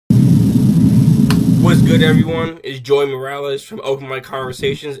good, everyone? It's Joey Morales from Open Mic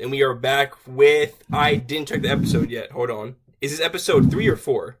Conversations, and we are back with... I didn't check the episode yet. Hold on. Is this episode 3 or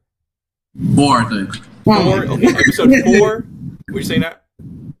 4? 4, I think. 4? Okay, episode 4? What you saying that?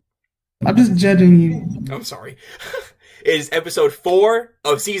 I'm just judging you. I'm sorry. It is episode 4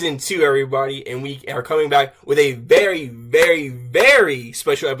 of season 2, everybody, and we are coming back with a very, very, very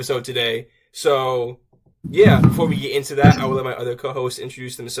special episode today. So... yeah, before we get into that, I will let my other co-hosts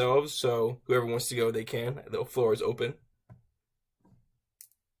introduce themselves, so whoever wants to go, they can. The floor is open.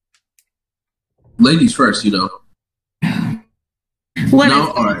 Ladies first, you know. What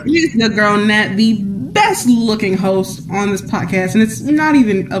no? All right. He's the girl, Nat, the best-looking host on this podcast, and it's not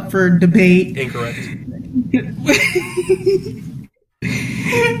even up for debate. Incorrect.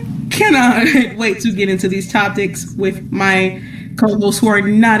 Cannot wait to get into these topics with my co-hosts who are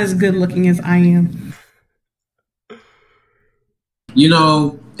not as good-looking as I am. You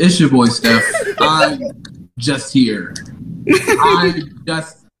know, it's your boy Steph. I'm just here.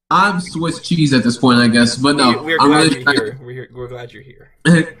 I'm Swiss cheese at this point, I guess. But no, we're glad you're here. We're glad you're here.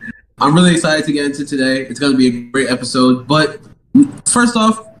 I'm really excited to get into today. It's going to be a great episode. But first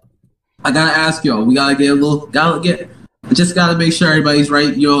off, I gotta ask y'all. We gotta gotta make sure everybody's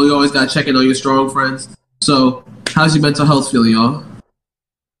right. You know, you always gotta check in on your strong friends. So, how's your mental health feeling, y'all?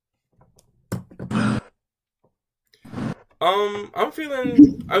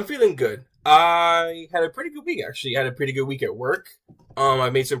 I'm feeling good. I had a pretty good week, actually. I had a pretty good week at work. I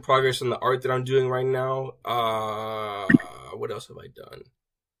made some progress on the art that I'm doing right now. What else have I done?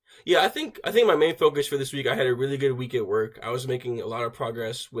 Yeah, I think my main focus for this week, I had a really good week at work. I was making a lot of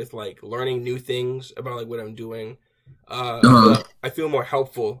progress with, like, learning new things about, like, what I'm doing. I feel more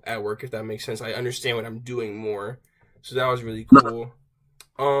helpful at work, if that makes sense. I understand what I'm doing more. So that was really cool.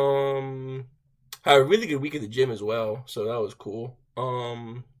 Had a really good week at the gym as well, so that was cool.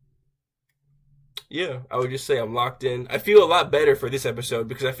 Yeah, I would just say I'm locked in. I feel a lot better for this episode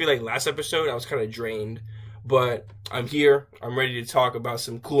because I feel like last episode I was kind of drained, but I'm here. I'm ready to talk about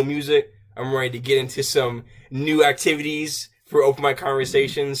some cool music. I'm ready to get into some new activities for Open Mic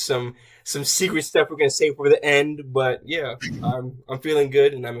Conversations, some secret stuff we're gonna save for the end. But yeah, I'm feeling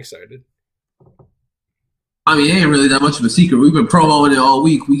good and I'm excited. I mean, it ain't really that much of a secret. We've been promoting it all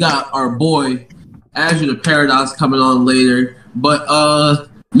week. We got our boy Azure The Paradox coming on later. But,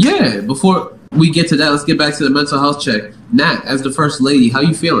 yeah, before we get to that, let's get back to the mental health check. Nat, as the first lady, how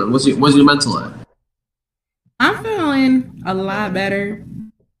you feeling? What's your mental at? I'm feeling a lot better.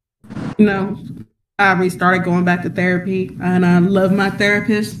 You know, I restarted going back to therapy, and I love my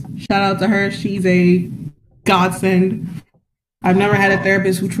therapist. Shout out to her. She's a godsend. I've never had a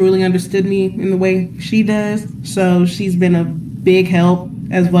therapist who truly understood me in the way she does, so she's been a big help,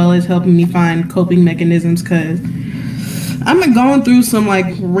 as well as helping me find coping mechanisms, because I'm going through some, like,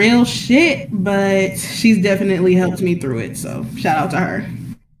 real shit, but she's definitely helped me through it, so shout out to her.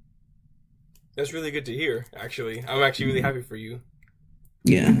 That's really good to hear, actually. I'm actually really happy for you.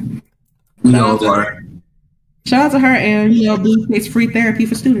 Yeah. Shout out to her, and, you know, Blue takes free therapy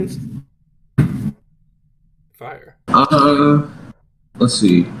for students. Fire. Let's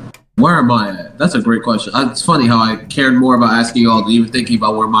see. Where am I at? That's a great question. It's funny how I cared more about asking y'all than even thinking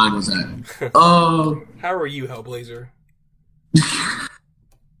about where mine was at. How are you, Hellblazer?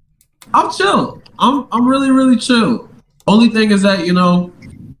 I'm chill. I'm really, really chill. Only thing is that, you know,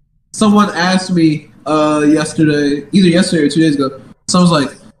 someone asked me either yesterday or 2 days ago, someone's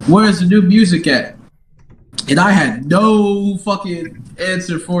like, where's the new music at? And I had no fucking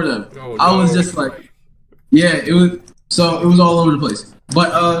answer for them. Oh, no. I was just like, yeah, it was all over the place.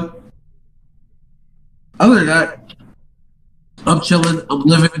 But other than that, I'm chilling, I'm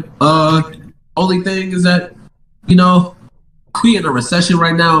living. Only thing is that, you know, we in a recession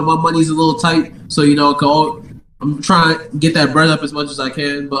right now and my money's a little tight, so, you know, I'm trying to get that bread up as much as I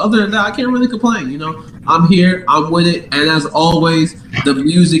can. But other than that, I can't really complain, you know. I'm here, I'm with it, and as always, the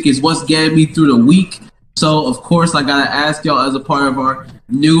music is what's getting me through the week. So, of course, I gotta ask y'all, as a part of our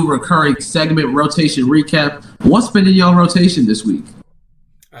new recurring segment, Rotation Recap, what's been in y'all rotation this week?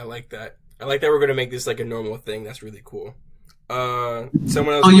 I like that. I like that we're gonna make this like a normal thing. That's really cool.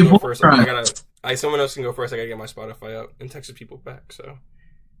 Someone else can go first. Someone else can go first. I gotta get my Spotify up and text the people back. So,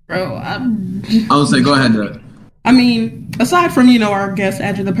 bro, I would say go ahead, Doug. I mean, aside from, you know, our guest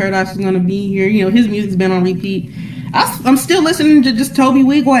Azure The Paradox is gonna be here. You know, his music's been on repeat. I'm still listening to just Toby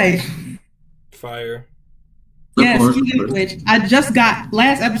Wigway. Fire. Yes, speaking of which, I just got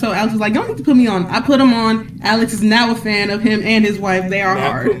last episode. Alex was like, "Don't need to put me on." I put him on. Alex is now a fan of him and his wife. They are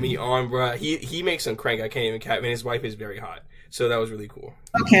hard. Put me on, bro. He makes some crank. I can't even cap. And his wife is very hot. So that was really cool.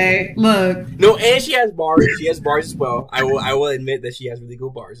 Okay, look. No, and she has bars. She has bars as well. I will admit that she has really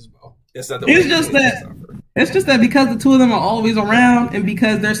cool bars as well. That's not the It's just that because the two of them are always around and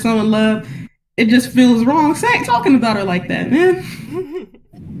because they're so in love, it just feels wrong talking about her like that, man.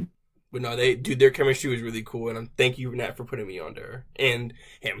 But no, their chemistry was really cool, and thank you, Nat, for putting me on to her and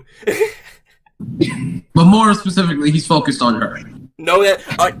him. But more specifically, he's focused on her. No,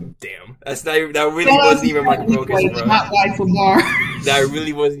 damn, that really wasn't even my focus, bro. Not like for bar. That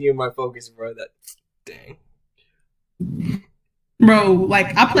really wasn't even my focus, bro. Dang. Bro,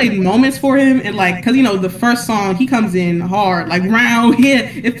 like, I played moments for him, and like, cause the first song, he comes in hard, like, round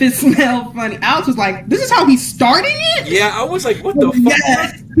here, if it smelled funny. Alex was like, this is how he's starting it? Yeah, I was like, what the fuck?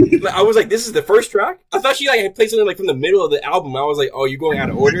 Yes. I was like, this is the first track? I thought she had played something like from the middle of the album. I was like, oh, you're going out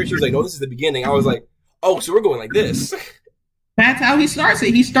of order? She was like, no, this is the beginning. I was like, oh, so we're going like this. That's how he starts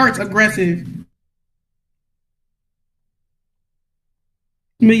it. He starts aggressive.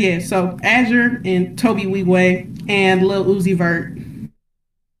 But yeah, so Azure and Toby Weeway and Lil Uzi Vert.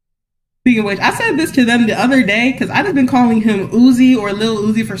 Speaking of which, I said this to them the other day because I've just been calling him Uzi or Lil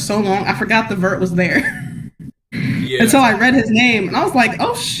Uzi for so long. I forgot the Vert was there. Yeah. Until I read his name and I was like,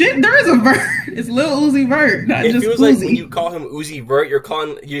 oh shit, there is a Vert. It's Lil Uzi Vert, not just Uzi. It feels like when you call him Uzi Vert, you're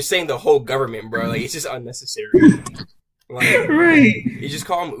saying the whole government, bro. Like, it's just unnecessary. Like, right. You just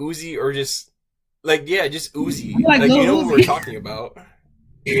call him Uzi or just just Uzi. Like you know Uzi. What we're talking about.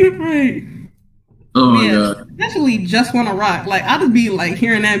 Right. Oh my god. Especially Just Wanna Rock. Like, I just be like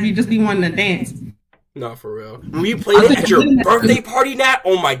hearing that, just be wanting to dance. No, for real. When you played it at your birthday party, Nat,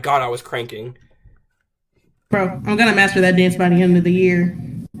 oh my god, I was cranking. Bro, I'm gonna master that dance by the end of the year.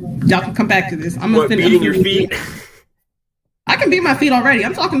 Y'all can come back to this. I'm gonna beating your feet. I can beat my feet already.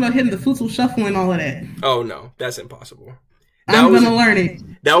 I'm talking about hitting the futsal shuffle and all of that. Oh no, that's impossible. I'm gonna learn it.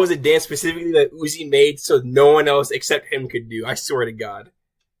 That was a dance specifically that Uzi made so no one else except him could do. I swear to God.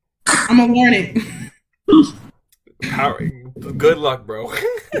 I'm gonna learn it. Good luck, bro.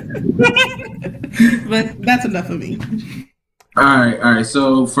 But that's enough of me. All right.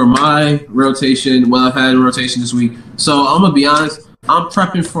 So for my rotation, I've had a rotation this week. So I'm gonna be honest. I'm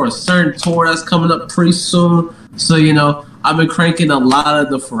prepping for a certain tour that's coming up pretty soon. So I've been cranking a lot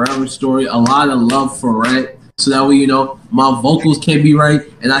of the Forever Story, a lot of Love for Rent. So that way, my vocals can be right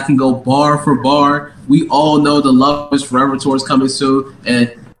and I can go bar for bar. We all know the Love is Forever tour is coming soon,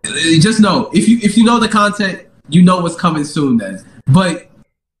 and just know if you know the content, you know what's coming soon. Then, but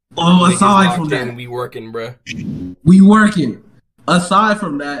aside from that, we working, bro. We working. Aside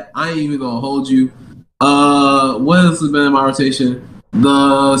from that, I ain't even gonna hold you. What else has been in my rotation?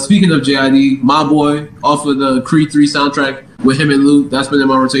 Speaking of JID, My Boy off of the Creed 3 soundtrack with him and Luke. That's been in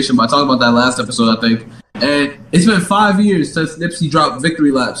my rotation. But I talked about that last episode, I think. And it's been 5 years since Nipsey dropped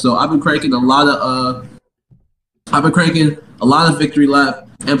Victory Lap, so I've been cranking a lot of Victory Lap,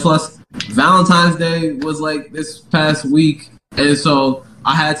 and plus Valentine's Day was like this past week, and so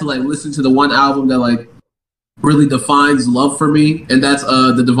I had to listen to the one album that really defines love for me, and that's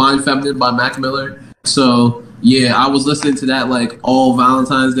The Divine Feminine by Mac Miller. So yeah, I was listening to that all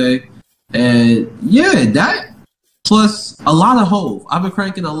Valentine's Day, and yeah, that plus a lot of Hove. I've been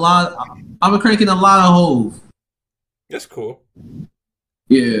cranking a lot of Hove. That's cool.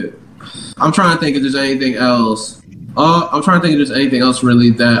 Yeah. I'm trying to think if there's anything else. Really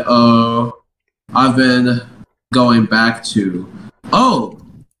that I've been going back to. Oh,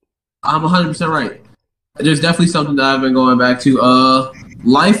 I'm 100% right. There's definitely something that I've been going back to.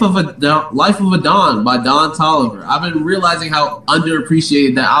 Life of a Don by Don Toliver. I've been realizing how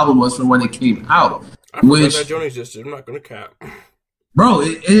underappreciated that album was from when it came out. I forgot that Joan existed. I'm not gonna cap. Bro,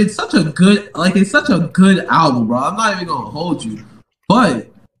 it's such a good album, bro. I'm not even gonna hold you, but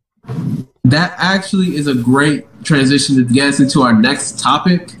that actually is a great transition to get us into our next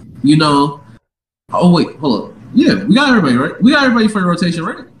topic. Oh wait, hold up. Yeah, we got everybody right. We got everybody for the rotation,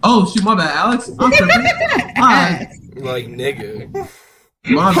 right? Oh shoot, my bad, Alex. I'm tripping. Like nigga.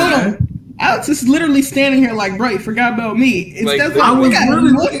 My bad. Alex is literally standing here like, bro, you forgot about me. I was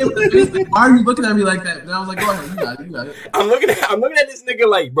really looking at this. Why are you looking at me like that? And I was like, go ahead, you got it. I'm looking at this nigga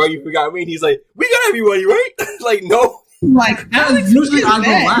like, bro, you forgot me. And he's like, we got everybody, right? Like, no. Like, Alex, usually I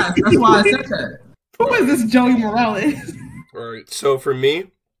go last. That's why I said that. Who is this Joey Morales? All right. So for me, I'm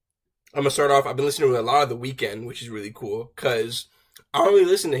gonna start off. I've been listening to a lot of The Weeknd, which is really cool because I don't really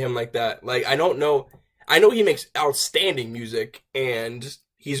listen to him like that. Like, I know he makes outstanding music and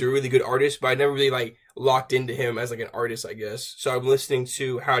he's a really good artist, but I never really locked into him as an artist, I guess. So I'm listening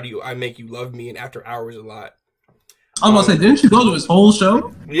to How Do I Make You Love Me and After Hours a lot. I was gonna say, didn't you go to his whole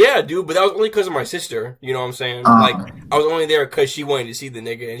show? Yeah, dude, but that was only because of my sister. You know what I'm saying? I was only there because she wanted to see the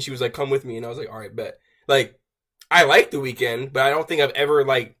nigga, and she was like, "Come with me," and I was like, "All right, bet." I like The Weeknd, but I don't think I've ever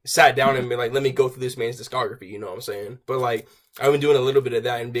like sat down and been like, let me go through this man's discography. You know what I'm saying? But like, I've been doing a little bit of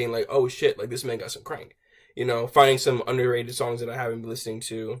that and being like, oh shit, like this man got some crank. You know, finding some underrated songs that I haven't been listening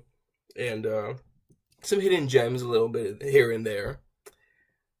to, and some hidden gems a little bit here and there.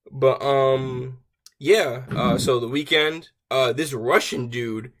 But yeah. So The Weeknd, this Russian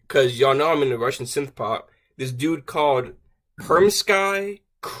dude, because y'all know I'm into Russian synth pop. This dude called Permsky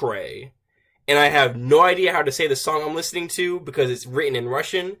Cray. And I have no idea how to say the song I'm listening to because it's written in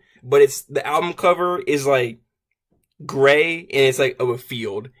Russian, but the album cover is like gray and it's like of a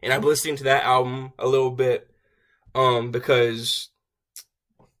field. And I'm listening to that album a little bit, because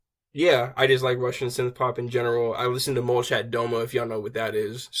yeah, I just like Russian synth pop in general. I listen to Molchat Doma, if y'all know what that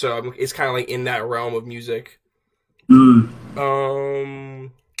is. So it's kind of like in that realm of music. I'm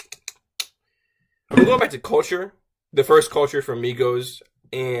going back to Culture, the first Culture from Migos.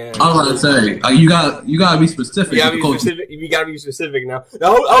 And I was about to say, you gotta be specific. You gotta be specific now. I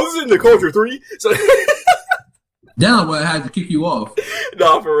was listening to Culture 3, so damn, what had to kick you off?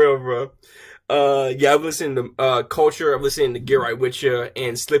 Nah, for real, bro. Yeah, I've listened to Culture. I've listened to Get Right With Ya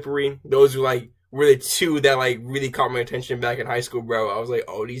and Slippery. Those were like really two that like really caught my attention back in high school, bro. I was like,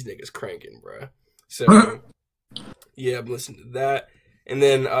 oh, these niggas cranking, bro. So yeah, I've listened to that. And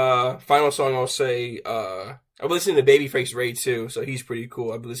then final song I'll say, I've listened to Babyface Ray too, so he's pretty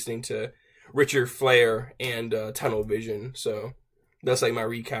cool. I've been listening to Richard Flare and Tunnel Vision, so that's like my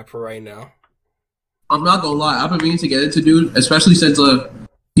recap for right now. I'm not gonna lie, I've been meaning to get into dude, especially since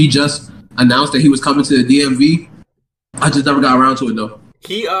he just announced that he was coming to the DMV. I just never got around to it though.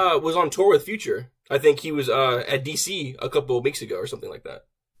 He was on tour with Future. I think he was at DC a couple of weeks ago or something like that.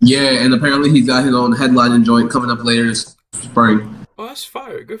 Yeah, and apparently he's got his own headlining joint coming up later this spring. Oh, that's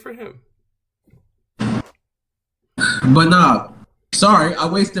fire. Good for him. But nah, sorry, I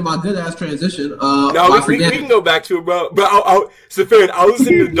wasted my good ass transition. No, we can go back to it, bro. But I was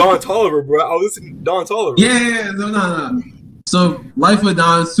listening to Don Toliver, bro. Yeah, no. So, Life with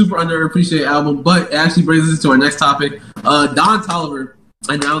Don, super underappreciated album, but it actually brings us to our next topic. Don Toliver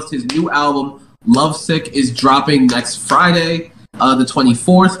announced his new album, Lovesick, is dropping next Friday, the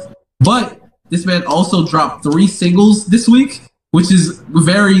 24th. But this man also dropped 3 singles this week, which is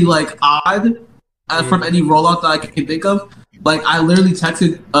very like odd. From any rollout that I can think of. Like, I literally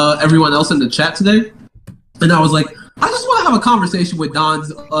texted everyone else in the chat today, and I was like, I just want to have a conversation with Don's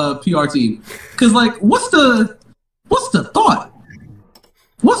PR team, because like, what's the thought?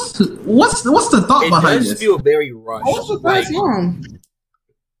 What's the thought behind this? It does feel very rushed. What's the first song?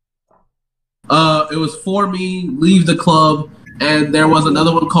 It was For Me, Leave the Club, and there was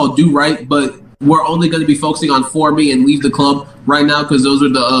another one called Do Right, but we're only going to be focusing on For Me and Leave the Club right now because those are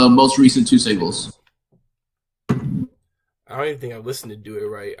the most recent 2 singles. I don't even think I listened to Do It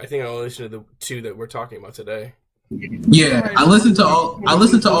Right. I think I only listened to the 2 that we're talking about today. Yeah, I listened to all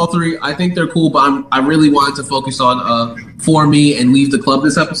 3. I think they're cool, but I really wanted to focus on For Me and Leave the Club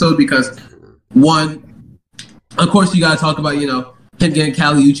this episode because, one, of course you gotta talk about, you know, him getting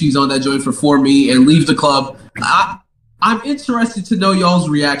Kali Uchis on that joint for Me and Leave the Club. I'm interested to know y'all's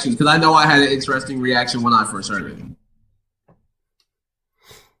reactions because I know I had an interesting reaction when I first heard it.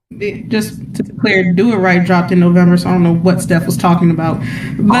 Just to be clear, Do It Right dropped in November, so I don't know what Steph was talking about.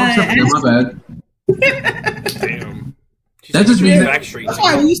 But my bad. Damn. That just means that's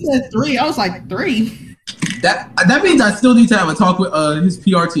why when you said 3, I was like 3. That means I still need to have a talk with his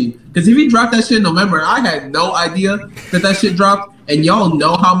PR team because if he dropped that shit in November, I had no idea that shit dropped, and y'all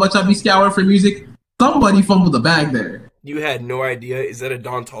know how much I be scouring for music. Somebody fumbled the bag there. You had no idea? Is that a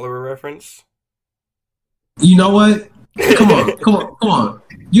Don Toliver reference? You know what? Come on. Come on.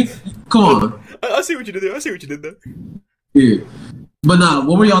 I see what you did there. Yeah. But nah,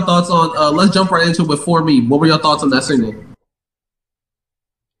 what were y'all thoughts on, let's jump right into it with For Me. What were your thoughts on that single?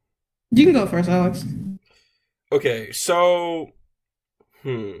 You can go first, Alex. Okay, so, For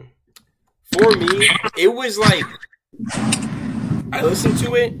Me, it was like, I listened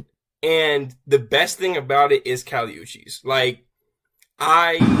to it, and the best thing about it is Kali Uchis. Like,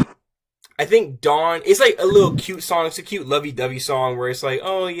 I think Dawn, it's like a little cute song. It's a cute lovey-dovey song where it's like,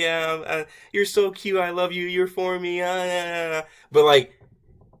 oh yeah, you're so cute, I love you, you're for me, But like,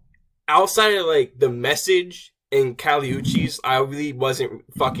 outside of like the message in Kali Uchis, I really wasn't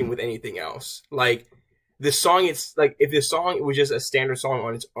fucking with anything else. Like, the song, it's like, if the song was just a standard song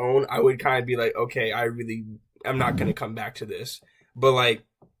on its own, I would kind of be like, okay, I'm not gonna come back to this. But like,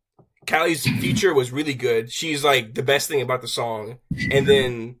 Kali's feature was really good. She's like the best thing about the song. And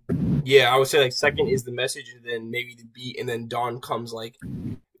then, yeah, I would say like second is the message, and then maybe the beat, and then Dawn comes like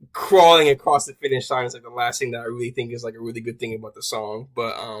crawling across the finish line. It's like the last thing that I really think is like a really good thing about the song.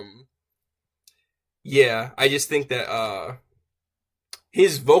 But Yeah, I just think that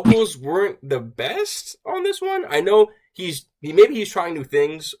his vocals weren't the best on this one. I know maybe he's trying new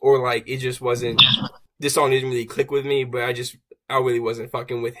things, or like it just wasn't. This song didn't really click with me, but I really wasn't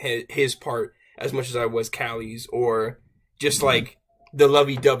fucking with his part as much as I was Kali's, or just like the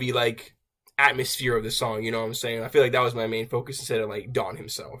lovey-dovey like atmosphere of the song. You know what I'm saying? I feel like that was my main focus instead of like Don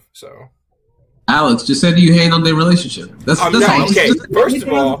himself. So. Alex, just said you hate on their relationship. That's all. Okay, first of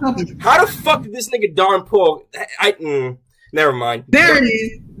all, how the fuck did this nigga Don pull? Never mind. There it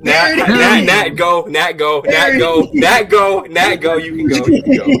is. Nat, go. You can go.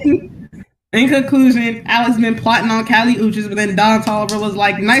 In conclusion, Alex been plotting on Kali Uchis, but then Don Toliver was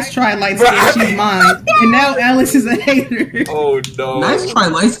like, "Nice try, light skin, she's mine." And now Alex is a hater. Oh no! Nice try,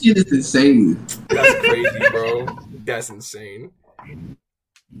 light skin is insane. That's crazy, bro. That's insane.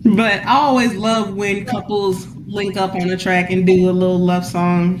 But I always love when couples link up on a track and do a little love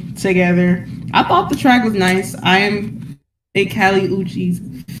song together. I thought the track was nice. I am a Kali Uchis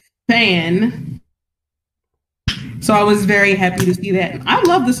fan, so I was very happy to see that. I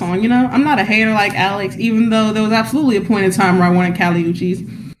love the song, you know. I'm not a hater like Alex, even though there was absolutely a point in time where I wanted Kali Uchis.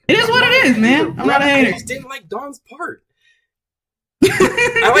 It is what it is, man. I'm not a hater. I just didn't like Don's part.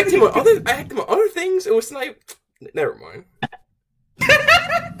 I liked him on other things. It was like, never mind.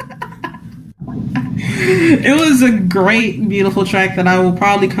 It was a great, beautiful track that I will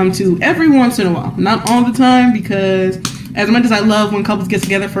probably come to every once in a while. Not all the time, because as much as I love when couples get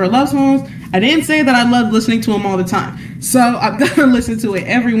together for love songs, I didn't say that I love listening to them all the time. So I've got to listen to it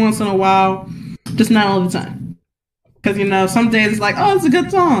every once in a while, just not all the time. Because, you know, some days it's like, oh, it's a good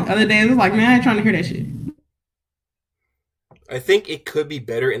song. Other days it's like, man, I ain't trying to hear that shit. I think it could be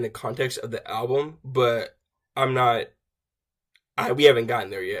better in the context of the album, but I'm not... we haven't gotten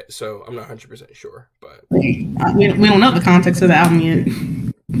there yet, so I'm not 100% sure. But we don't know the context of the album yet.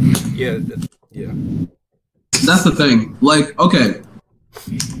 Yeah. That's the thing. Like, okay,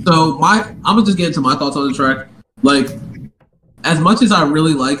 so I'm gonna just get into my thoughts on the track. Like, as much as I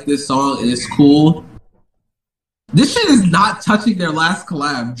really like this song and it's cool, this shit is not touching their last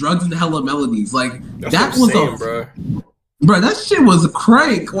collab, Drugs and Hella Melodies. Like, that was bro. That shit was a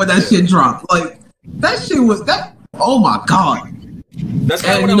crank when that shit dropped. Like, that shit was that. Oh my god. That's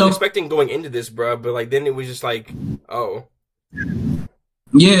kind of what I was expecting going into this, bro. But like, then it was just like, oh.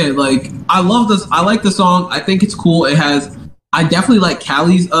 Yeah, like, I love this. I like the song. I think it's cool. I definitely like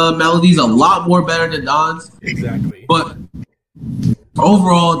Kali's melodies a lot more better than Don's. Exactly. But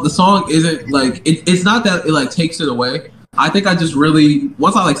overall, the song isn't like, it's not that it like takes it away. I think I just really,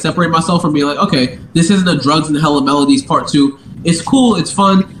 once I like separate myself from being like, okay, this isn't a Drugs and Hella Melodies part 2. It's cool, it's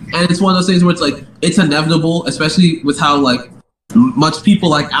fun, and it's one of those things where it's like, it's inevitable, especially with how like much people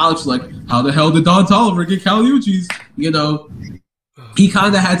like Alex like, how the hell did Don Toliver get Kali Uchis? You know, he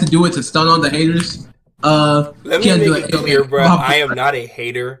kind of had to do it to stun on the haters. Let me make it clear, bro. I am not a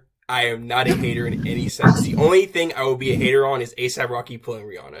hater. I am not a hater in any sense. The only thing I will be a hater on is A$AP Rocky pulling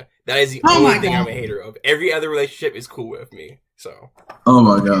Rihanna. That is the only thing I'm a hater of. Every other relationship is cool with me. So. Oh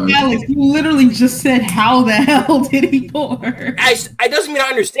my god. Alex, you literally just said, how the hell did he pull her? I doesn't mean I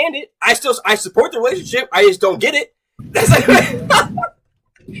understand it. I support the relationship. I just don't get it. That's like.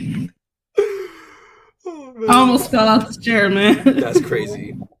 Oh, I almost fell out the chair, man. That's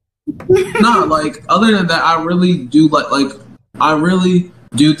crazy. Nah, like, other than that, I really do I really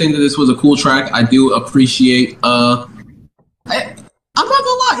do think that this was a cool track. I do appreciate I'm not gonna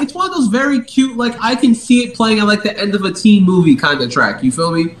lie, it's one of those very cute, like, I can see it playing at like the end of a teen movie kind of track, you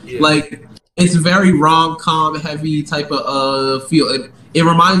feel me? Yeah. Like, it's very rom-com heavy type of feel. It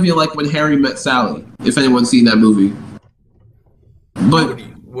reminds me of like When Harry Met Sally, if anyone's seen that movie. But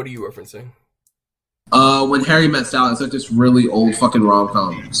what are you referencing? When Harry Met Sally, it's like this really old fucking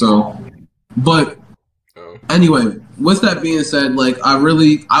rom-com. So, but anyway, with that being said, like,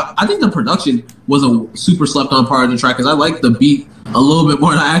 I think the production was a super slept on part of the track, because I like the beat a little bit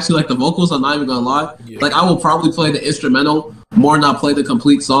more than I actually like the vocals. I'm not even gonna lie. Yeah. Like, I will probably play the instrumental more than I'll play the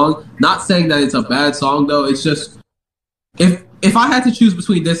complete song. Not saying that it's a bad song though. It's just, if I had to choose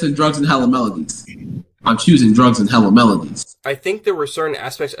between this and Drugs and Hella Melodies, I'm choosing Drugs and Hella Melodies. I think there were certain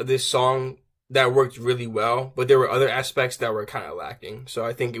aspects of this song that worked really well, but there were other aspects that were kind of lacking. So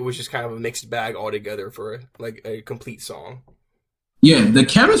I think it was just kind of a mixed bag altogether for like a complete song. Yeah, the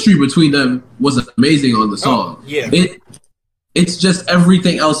chemistry between them was amazing on the song. Oh, yeah. It's just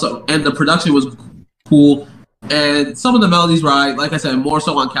everything else, and the production was cool, and some of the melodies were, like I said, more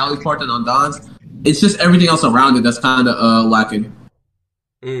so on Kali's part than on Don's. It's just everything else around it that's kind of lacking.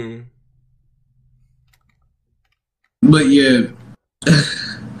 But yeah.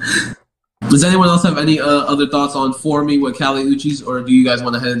 Does anyone else have any other thoughts on For Me with Kali Uchis, or do you guys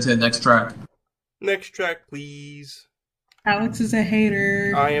want to head into the next track? Next track, please. Alex is a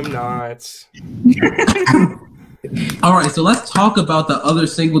hater. I am not. All right, so let's talk about the other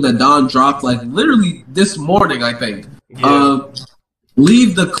single that Don dropped, like literally this morning, I think. Yeah.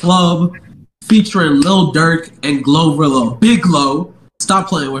 "Leave the Club," featuring Lil Durk and GloRilla. Big Glo. Stop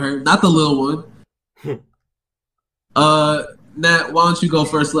playing with her, not the little one. Nat, why don't you go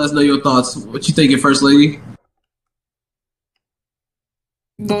first? Let us know your thoughts. What you thinking, First Lady?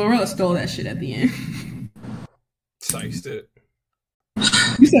 GloRilla stole that shit at the end. Siced it.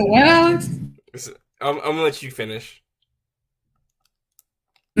 You said what, Alex? I'm gonna let you finish.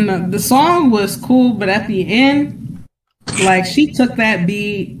 No, the song was cool, but at the end, like she took that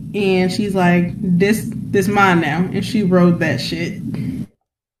beat and she's like, "This mine now," and she wrote that shit.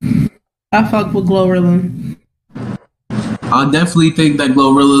 I fuck with GloRilla. I definitely think that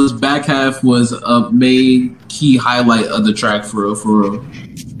GloRilla's back half was a main key highlight of the track, for real, for real.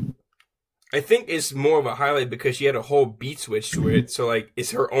 I think it's more of a highlight because she had a whole beat switch to it. So, like,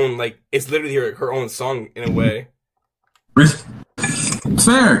 it's her own, like, it's literally her own song in a way.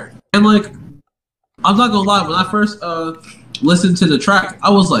 Fair. And, like, I'm not gonna lie, when I first listened to the track, I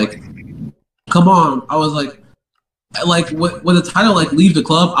was like, come on. I was like with the title, like, "Leave the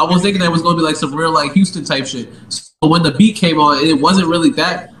Club," I was thinking that was gonna be, like, some real, like, Houston type shit. So when the beat came on and it wasn't really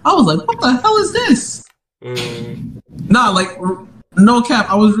that, I was like, what the hell is this? Nah, like, no cap,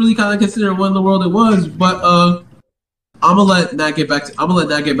 I was really kind of considering what in the world it was, but I'm gonna let Nat get back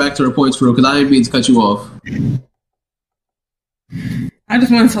to her points, for real, because I didn't mean to cut you off. I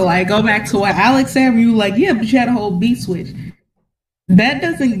just wanted to like go back to what Alex said. Where you were like, yeah, but you had a whole beat switch. That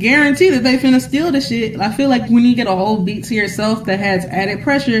doesn't guarantee that they finna steal the shit. I feel like when you get a whole beat to yourself that has added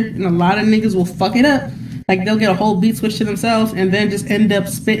pressure, and a lot of niggas will fuck it up. Like they'll get a whole beat switch to themselves and then just end up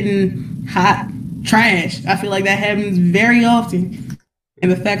spitting hot trash. I feel like that happens very often.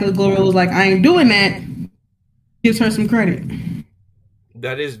 And the fact that GloRilla was like, I ain't doing that, gives her some credit.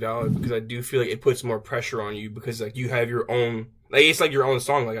 That is valid because I do feel like it puts more pressure on you because like you have your own, like it's like your own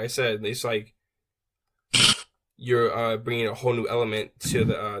song. Like I said, it's like you're bringing a whole new element to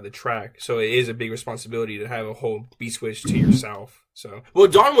the track, so it is a big responsibility to have a whole beat switch to yourself. So, well,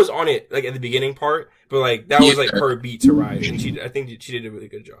 Dawn was on it like at the beginning part, but like that was like her beat to ride, and I think she did a really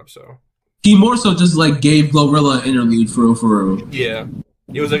good job. So he more so just like gave GloRilla an interlude for real. Yeah,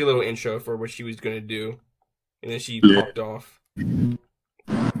 it was like a little intro for what she was gonna do, and then she popped off.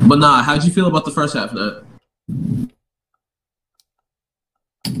 But nah, how'd you feel about the first half, Nat?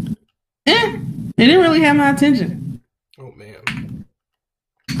 It didn't really have my attention. Oh man!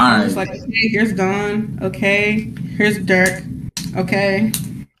 All right, it's like, okay, here's Don. Okay, here's Durk. Okay,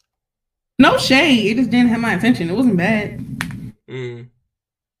 no shade. It just didn't have my attention. It wasn't bad.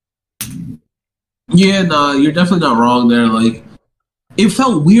 Yeah, nah, you're definitely not wrong there. Like, it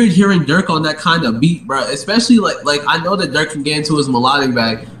felt weird hearing Durk on that kind of beat, bro. Especially like I know that Durk can get into his melodic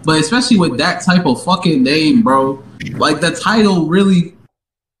bag, but especially with that type of fucking name, bro. Like the title really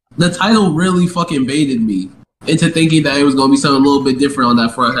fucking baited me into thinking that it was gonna be something a little bit different on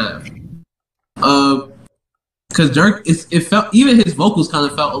that front half. Because Durk, it felt, even his vocals kind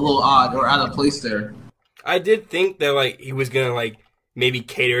of felt a little odd or out of place there. I did think that like he was gonna like maybe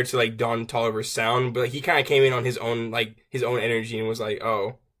cater to like Don Toliver's sound, but like, he kind of came in on his own energy and was like,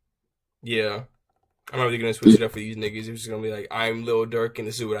 oh yeah, I'm not really gonna switch it up for these niggas. It was gonna be like, I'm Lil Durk and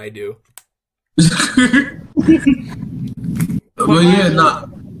this is what I do. But yeah, nah.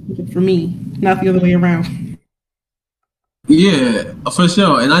 For me, not the other way around. Yeah, for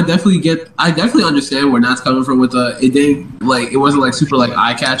sure. And I definitely understand where Nat's coming from with it wasn't like super like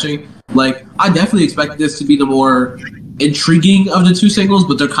eye catching. Like I definitely expect this to be the more intriguing of the two singles,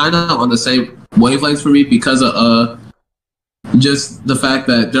 but they're kind of on the same wavelengths for me because of just the fact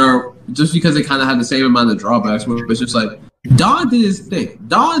that because they kind of have the same amount of drawbacks. Where it's just like Don did his thing.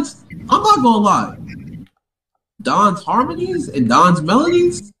 I'm not gonna lie, Don's harmonies and Don's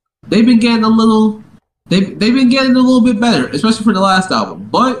melodies, they've been getting a little bit better, especially for the last album.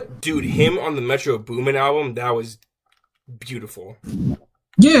 But dude, him on the Metro Boomin album, that was beautiful.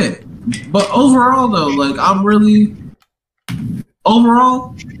 Yeah, but overall though, like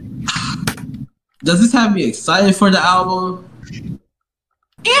does this have me excited for the album?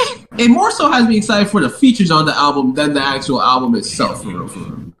 It more so has me excited for the features on the album than the actual album itself. For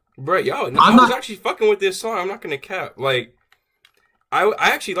real. Right, yo, I was actually fucking with this song. I'm not gonna cap. Like, I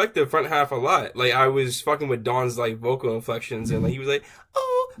actually liked the front half a lot. Like, I was fucking with Don's like vocal inflections, and like he was like,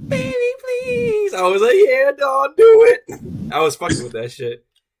 "Oh, baby, please." I was like, "Yeah, Don, do it." I was fucking with that shit.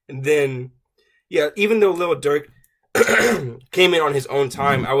 And then, yeah, even though Lil Durk came in on his own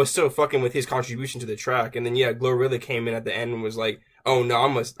time, I was still fucking with his contribution to the track. And then, yeah, GloRilla came in at the end and was like, "Oh no,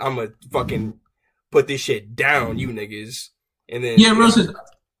 I'm a fucking put this shit down, you niggas. And then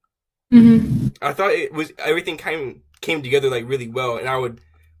I thought it was everything came together like really well, and I would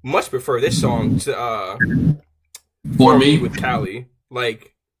much prefer this song to For Me with Kali.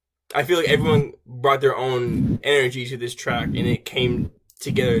 Like, I feel like everyone brought their own energy to this track, and it came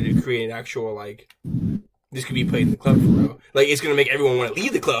together to create an actual, like, this could be played in the club for real. Like, it's gonna make everyone want to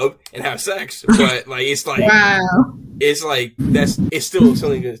leave the club and have sex, but like, it's like, wow. It's like it's still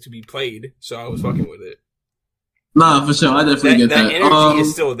something to be played. So I was fucking with it. Nah, for sure, I definitely get that. That energy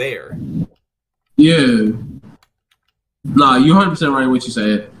is still there. Yeah. Nah, you're 100% right in what you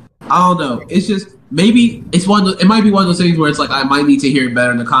said. I don't know. It's just maybe it might be one of those things where it's like I might need to hear it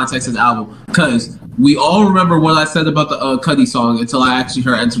better in the context of the album, because we all remember what I said about the Cudi song until I actually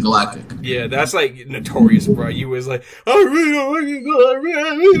heard Intergalactic. Yeah, that's like notorious, bro. You was like, I really don't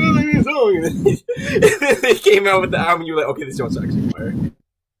like this song. And then they came out with the album, you were like, okay, this song's actually fire.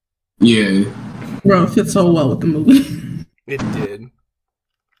 Yeah. Bro, it fits so well with the movie. It did.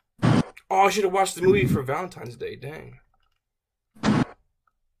 Oh, I should have watched the movie for Valentine's Day. Dang.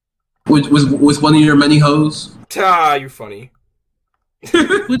 Was one of your many hoes? Ah, you're funny.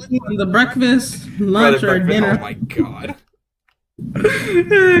 Which one? The breakfast, lunch, or dinner? Oh my god.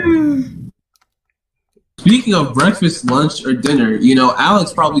 Speaking of breakfast, lunch, or dinner, you know,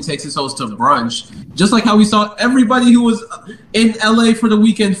 Alex probably takes his host to brunch, just like how we saw everybody who was in LA for the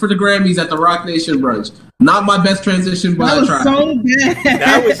weekend for the Grammys at the Rock Nation brunch. Not my best transition, but I tried. So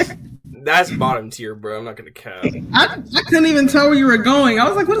bad. That's bottom tier, bro. I'm not gonna cap. I couldn't even tell where you were going. I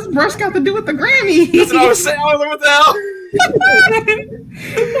was like, what does brunch got to do with the Grammys? That's what I was saying. I was like, what the hell?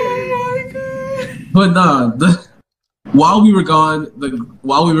 Oh my god. But nah, while we were gone, the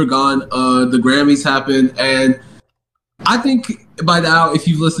Grammys happened, and I think by now, if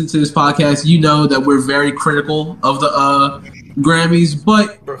you've listened to this podcast, you know that we're very critical of the Grammys,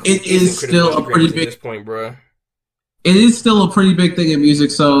 but bro, it is still a pretty big point, bro. It is still a pretty big thing in music,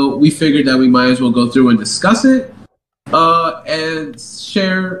 so we figured that we might as well go through and discuss it, and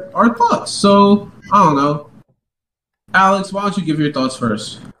share our thoughts. So I don't know, Alex, why don't you give your thoughts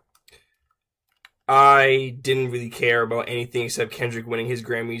first? I didn't really care about anything except Kendrick winning his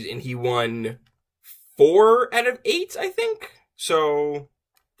Grammys, and he won 4 out of 8, I think. So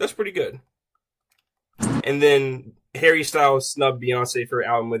that's pretty good. And then Harry Styles snubbed Beyonce for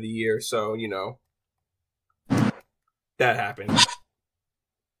Album of the Year, so you know that happened.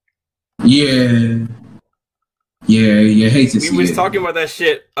 Yeah. Hate to see it. We was talking about that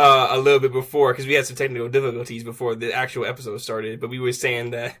shit a little bit before because we had some technical difficulties before the actual episode started. But we were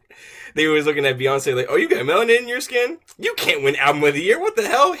saying that they was looking at Beyonce like, "Oh, you got melanin in your skin? You can't win Album of the Year. What the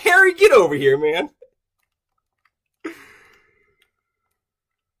hell, Harry? Get over here, man."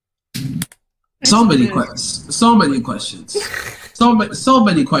 So many questions. So many questions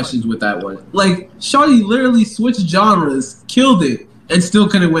with that one. Like, Shawty literally switched genres, killed it, and still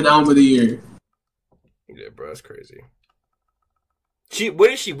couldn't win Album of the Year. Yeah, bro, that's crazy. What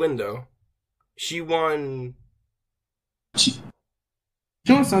did she win though? She won. She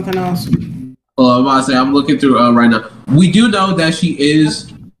won something else. Well, I'm about to say I'm looking through right now. We do know that she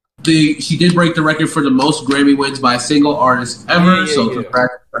did break the record for the most Grammy wins by a single artist ever. So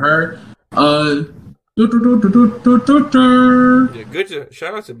congrats for her. Yeah,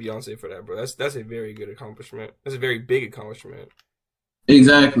 shout out to Beyonce for that, bro. That's a very good accomplishment. That's a very big accomplishment.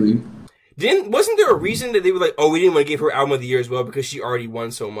 Exactly. Wasn't there a reason that they were like, oh, we didn't want to give her Album of the Year as well because she already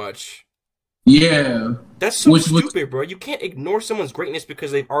won so much? Yeah. That's so stupid, bro. You can't ignore someone's greatness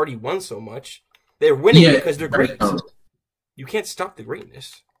because they've already won so much. They're winning because they're great. You can't stop the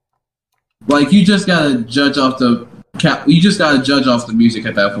greatness. Like, you just gotta judge off the music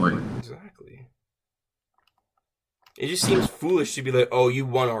at that point. Exactly. It just seems foolish to be like, oh, you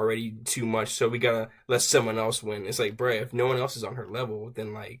won already too much, so we gotta let someone else win. It's like, bruh, if no one else is on her level,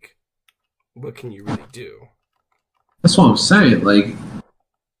 then like, what can you really do? That's what I'm saying. Like,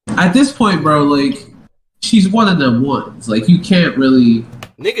 at this point, bro, like, she's one of them ones. Like, you can't really...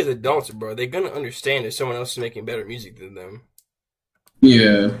 Niggas adults, bro. They're gonna understand if someone else is making better music than them.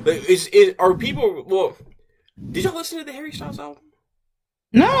 Yeah. Like, are people... Well, did y'all listen to the Harry Styles album?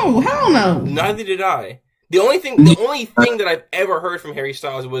 No, hell no. Neither did I. The only thing that I've ever heard from Harry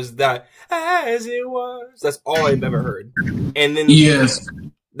Styles was that "As It Was." That's all I've ever heard. And then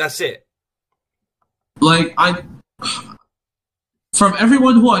that's it. Like, from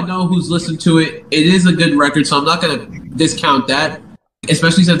everyone who I know who's listened to it, it is a good record, so I'm not gonna discount that,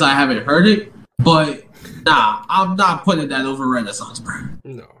 especially since I haven't heard it. But nah, I'm not putting that over Renaissance, bro.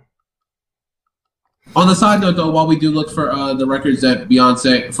 No. On the side note, though, while we do look for the records that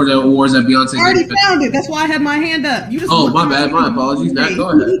Beyonce, for the awards that Beyonce... I already found it. That's why I had my hand up. You just my bad. My apologies. Now, go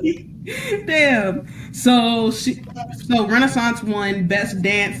ahead. Damn. So Renaissance won Best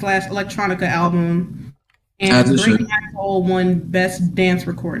Dance / Electronica Album, and Break My Soul won Best Dance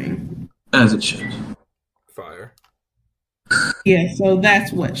Recording. As it should. Fire. Yeah, so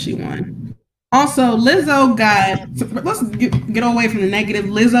that's what she won. Also, Lizzo got. Let's get away from the negative.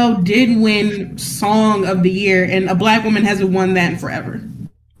 Lizzo did win Song of the Year, and a black woman hasn't won that in forever.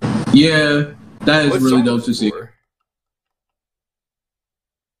 Yeah, that is really dope to see.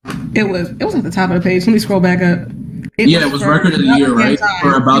 It was at the top of the page. Let me scroll back up. It was Record of the Year, right?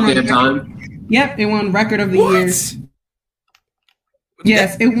 For About Damn Time. Yep, it won Record of the Year.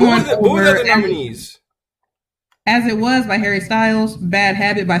 Yes, it won. What were the other nominees? As It Was by Harry Styles, Bad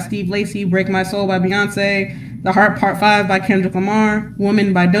Habit by Steve Lacy, Break My Soul by Beyonce, The Heart Part 5 by Kendrick Lamar,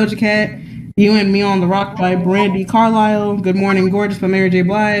 Woman by Doja Cat, You and Me on the Rock by Brandy Carlisle, Good Morning Gorgeous by Mary J.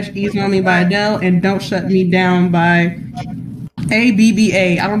 Blige, Easy on Me by Adele, and Don't Shut Me Down by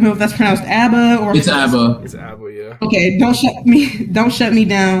ABBA. I don't know if that's pronounced ABBA or... It's ABBA. It's ABBA, yeah. Okay, Don't Shut Me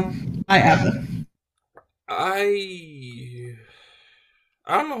Down by ABBA.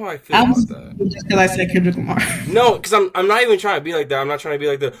 I don't know how I feel about that. Just because I said Kendrick Lamar. No, because I'm not even trying to be like that. I'm not trying to be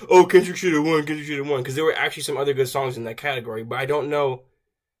like the, oh, Kendrick should have won, because there were actually some other good songs in that category, but I don't know.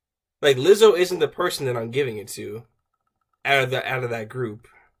 Like, Lizzo isn't the person that I'm giving it to out of that group.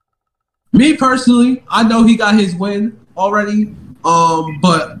 Me personally, I know he got his win already.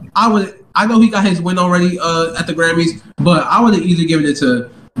 But I know he got his win already at the Grammys, but I would have either given it to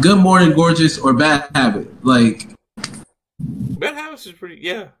Good Morning Gorgeous or Bad Habit. Like, Bad Habits is pretty,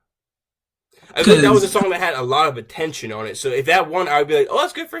 yeah. I think that was a song that had a lot of attention on it. So if that won, I would be like, oh,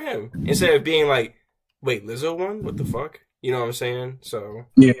 that's good for him. Instead of being like, wait, Lizzo won? What the fuck? You know what I'm saying? So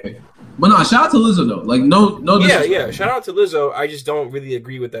yeah. But no, shout out to Lizzo though. Like no yeah. Shout out to Lizzo. I just don't really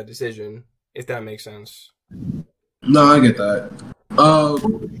agree with that decision, if that makes sense. No, I get that.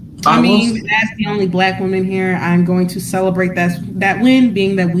 I mean, as the only black woman here, I'm going to celebrate that win,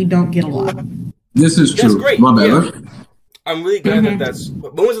 being that we don't get a lot. This is true. That's great. My bad. Yeah. I'm really glad that that's...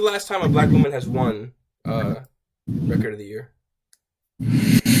 When was the last time a black woman has won Record of the Year?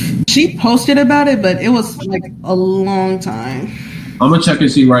 She posted about it, but it was like a long time. I'm going to check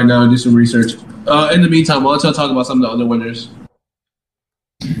and see right now and do some research. In the meantime, I'll let y'all talk about some of the other winners.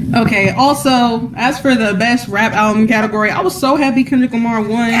 Okay, also, as for the best rap album category, I was so happy Kendrick Lamar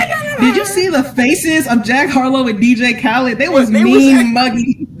won. Did you see the faces of Jack Harlow and DJ Khaled? They was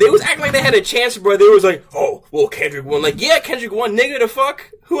muggy. They was acting like they had a chance, bro. They was like, oh, well, Kendrick won. Like, yeah, Kendrick won. Nigga, the fuck?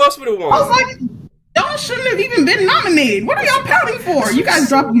 Who else would have won? I was like, y'all shouldn't have even been nominated. What are y'all pouting for? You guys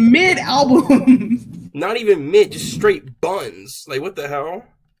dropped mid-albums. Not even mid, just straight buns. Like, what the hell?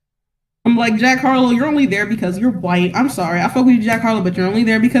 I'm like, Jack Harlow, you're only there because you're white. I'm sorry. I fuck with you, Jack Harlow, but you're only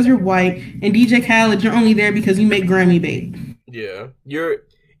there because you're white. And DJ Khaled, you're only there because you make Grammy bait. Yeah.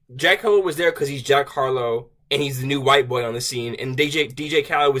 Jack Harlow was there because he's Jack Harlow, and he's the new white boy on the scene. And DJ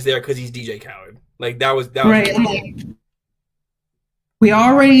Khaled was there because he's DJ Khaled. Like, that was right. We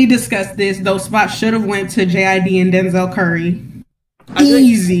already discussed this. Those spots should have went to JID and Denzel Curry.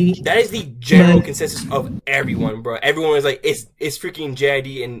 Easy. That is the general consensus of everyone, bro. Everyone was like, it's freaking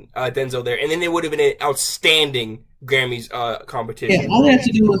JID and Denzel there, and then it would have been an outstanding Grammys competition. Yeah, all they had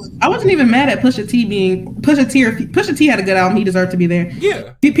to do was, I wasn't even mad at Pusha T being Pusha T had a good album. He deserved to be there.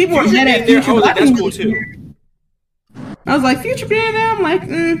 Yeah, people were mad at Future. Like, that's cool too. I was like, Future being there. I'm like,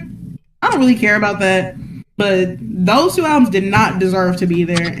 I don't really care about that. But those two albums did not deserve to be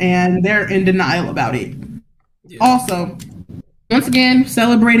there, and they're in denial about it. Yeah. Also, once again,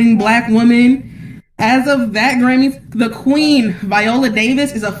 celebrating black women. As of that Grammys, the Queen, Viola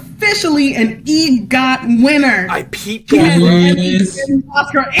Davis, is officially an EGOT winner. I peeped that. An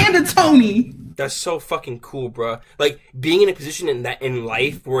Oscar and a Tony. That's so fucking cool, bro. Like, being in a position in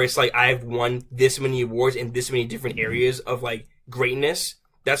life where it's like, I've won this many awards in this many different areas of, like, greatness,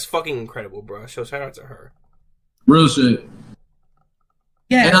 that's fucking incredible, bro. So shout out to her. Real shit.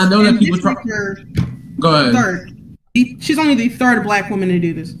 Yeah, and I know that people try. Go ahead. Third. She's only the third black woman to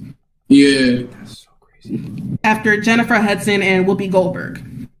do this. Yeah. That's so crazy. After Jennifer Hudson and Whoopi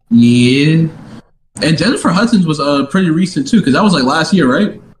Goldberg. Yeah. And Jennifer Hudson's was pretty recent too, because that was like last year,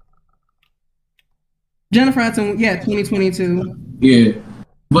 right? Jennifer Hudson, yeah, 2022. Yeah.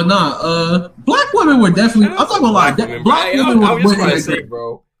 But nah, black women were definitely. I'm not gonna lie. Black women were winning,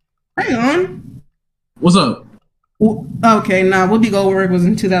 bro. Hang on. What's up? Okay, Whoopi Goldberg was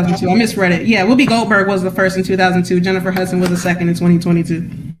in 2002. I misread it. Yeah, Whoopi Goldberg was the first in 2002. Jennifer Hudson was the second in 2022.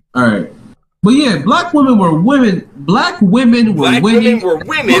 All right. But yeah, black women were women. Black women were black women. Women were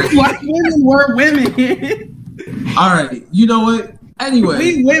women. Black women were women. All right. You know what? Anyway.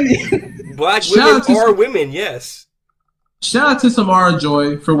 We women. Black women are women, yes. Shout out to Samara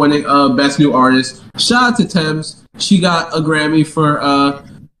Joy for winning Best New Artist. Shout out to Thames. She got a Grammy for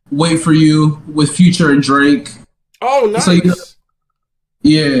Wait For You with Future and Drake. Oh, nice. So,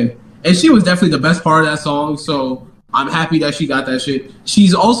 yeah. And she was definitely the best part of that song, so I'm happy that she got that shit.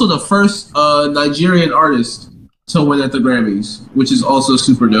 She's also the first Nigerian artist to win at the Grammys, which is also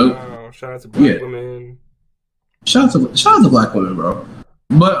super dope. Wow, shout out to Black women. Shout out to Black women, bro.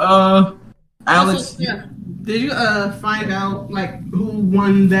 But Alex, also, yeah. Did you find out like who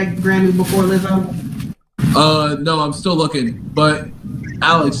won that Grammy before Lizzo? No, I'm still looking. But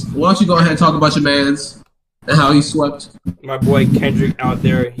Alex, why don't you go ahead and talk about your man's and how he swept? My boy Kendrick out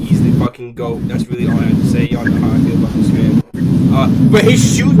there, he's the fucking GOAT. That's really all I have to say. Y'all know how I feel about this man. But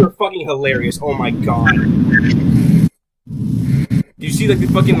his shoes are fucking hilarious. Oh my god. Do you see like the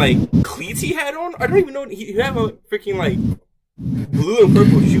fucking like cleats he had on? I don't even know. He had a freaking like blue and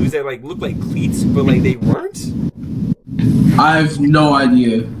purple shoes that like looked like cleats, but like they weren't. I have no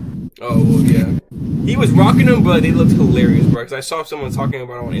idea. Oh well, yeah. He was rocking them, but they looked hilarious, bro. Because I saw someone talking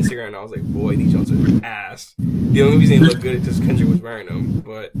about it on Instagram, and I was like, boy, these joints are ass. The only reason they look good is because Kendrick was wearing them.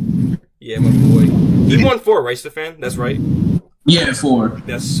 But yeah, my boy, he won 4, right, Stefan? That's right. Yeah, 4.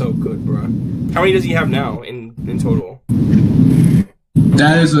 That's so good, bro. How many does he have now in total?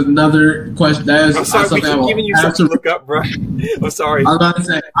 That is another question. That is I'm sorry, we keep giving you something to look up, bro. I'm sorry. I was about to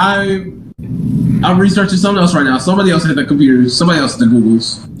say, I'm researching something else right now. Somebody else hit the computer. Somebody else hit the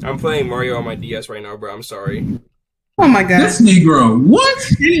Googles. I'm playing Mario on my DS right now, bro. I'm sorry. Oh my god. This Negro.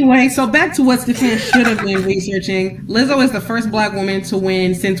 What? Anyway, so back to what Stefan should have been researching. Lizzo is the first black woman to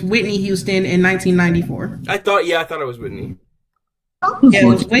win since Whitney Houston in 1994. I thought it was Whitney. Yeah, it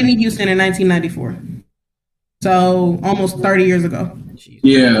was Whitney Houston in 1994. So almost 30 years ago. Jesus.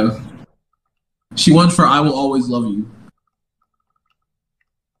 Yeah. She won for I Will Always Love You.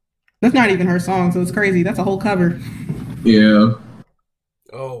 That's not even her song, so it's crazy. That's a whole cover. Yeah.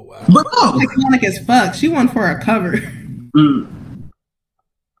 Oh, wow. But no. Iconic as fuck. She won for a cover.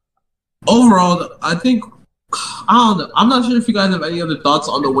 Overall, I think, I don't know. I'm not sure if you guys have any other thoughts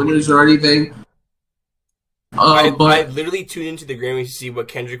on the winners or anything. I literally tuned into the Grammys to see what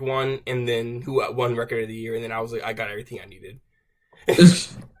Kendrick won and then who won Record of the Year, and then I was like, I got everything I needed.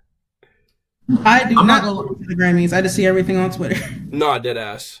 I do not go to the Grammys. I just see everything on Twitter. Nah, dead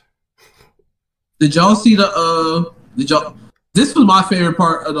ass. Did y'all see this was my favorite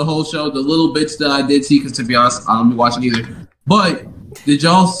part of the whole show, the little bits that I did see, because to be honest, I don't be watching either. But did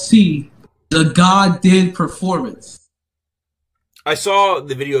y'all see the God Did performance? I saw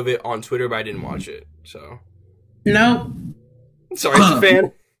the video of it on Twitter, but I didn't watch it, so. Nope. Sorry,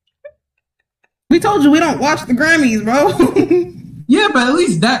 fan. We told you we don't watch the Grammys, bro. Yeah, but at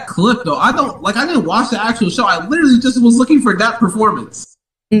least that clip, though. I didn't watch the actual show. I literally just was looking for that performance.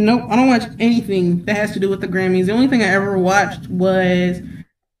 Nope, I don't watch anything that has to do with the Grammys. The only thing I ever watched was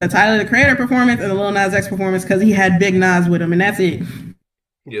the Tyler, the Creator performance and the Lil Nas X performance because he had Big Nas with him, and that's it.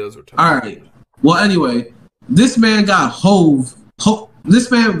 Yeah, those were tough. All right. Well, anyway, this man got Hove.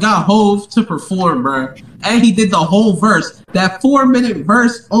 This man got Hove to perform, bro, and he did the whole verse. That 4-minute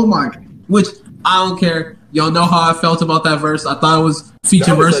verse. Oh my! Which I don't care. Y'all know how I felt about that verse. I thought it was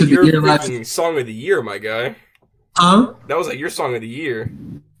feature verse of the year last. Song of the year, my guy. Huh? That was like your song of the year.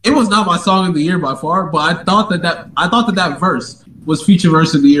 It was not my song of the year by far, but I thought that verse was feature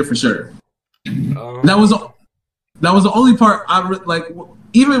verse of the year for sure. That was the only part like.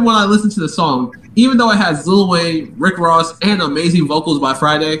 Even when I listened to the song, even though it has Lil Wayne, Rick Ross, and amazing vocals by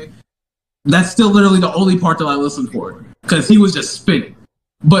Friday, that's still literally the only part that I listened for because he was just spitting.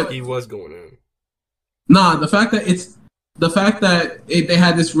 But he was going in. Nah, the fact that they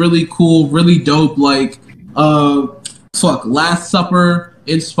had this really cool, really dope, like Last Supper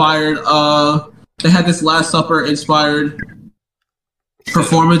inspired. They had this Last Supper inspired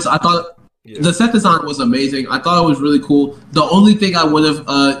performance. I thought the set design was amazing. I thought it was really cool. The only thing I would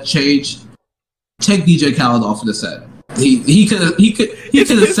have changed, take DJ Khaled off of the set. He could have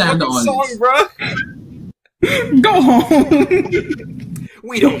sang the audience. Song, bro. Go home.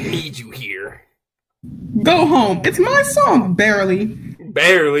 We don't need you here. Go home. It's my song. Barely.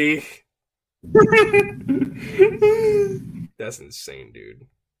 Barely. That's insane, dude.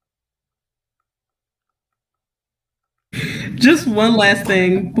 Just one last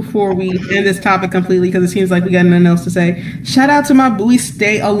thing before we end this topic completely, because it seems like we got nothing else to say. Shout out to my Bowie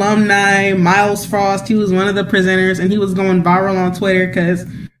State alumni, Miles Frost. He was one of the presenters, and he was going viral on Twitter because,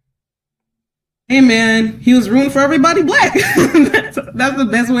 hey man, he was rooting for everybody black. that's the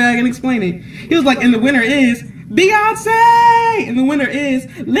best way I can explain it. He was like, and the winner is Beyonce, and the winner is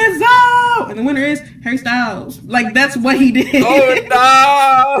Lizzo, and the winner is Harry Styles. Like, that's what he did.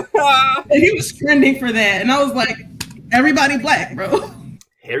 Oh no! And he was trending for that, and I was like, everybody black, bro.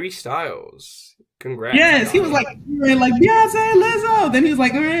 Harry Styles. Congrats. Yes, he was like Beyonce, Lizzo. Then he was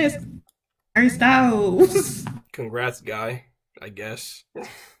like, Harry Styles. Congrats, guy. I guess.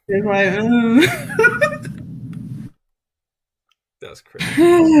 It's like, That's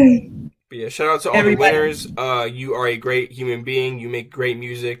crazy. But yeah, shout out to all the winners. You are a great human being. You make great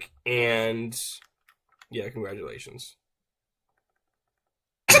music, and yeah, congratulations.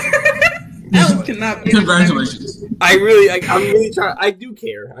 Congratulations. I'm really trying. I do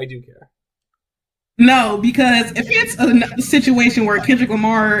care. No, because if it's a situation where Kendrick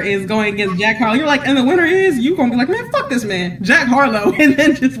Lamar is going against Jack Harlow, you're like, and the winner is, you gonna be like, man, fuck this man, Jack Harlow, and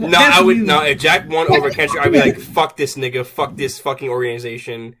then just if Jack won over Kendrick, I'd be like, fuck this nigga, fuck this fucking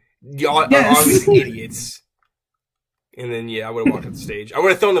organization, y'all are obviously idiots. And then I would have walked off the stage. I would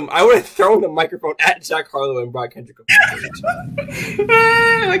have thrown the microphone at Jack Harlow and brought Kendrick up the stage.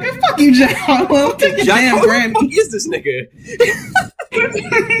 Like, fuck you, Jack Harlow. Take your damn Grammy. Who is this nigga?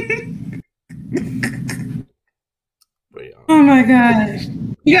 Oh my gosh.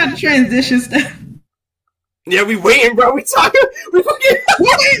 You got the transition stuff. Yeah, we waiting, bro. We talking. We waiting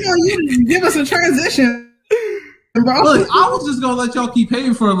on you to give us a transition, bro. Look, I was just gonna let y'all keep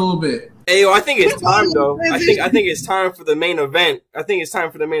paying for a little bit. Hey, yo, I think it's time though. I think it's time for the main event. I think it's time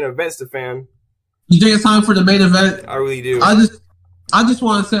for the main event, Stefan. You think it's time for the main event? I really do. I just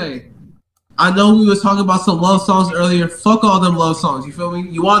want to say, I know we was talking about some love songs earlier. Fuck all them love songs. You feel me?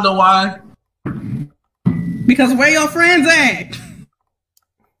 You want to know why? Because where your friends at?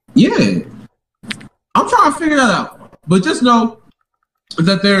 Yeah. I'm trying to figure that out. But just know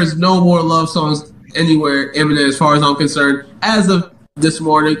that there is no more love songs anywhere imminent as far as I'm concerned. As of this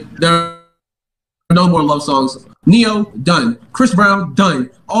morning, there are no more love songs. Neo, done. Chris Brown, done.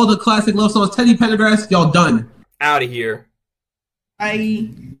 All the classic love songs. Teddy Pendergrass, y'all done. Out of here.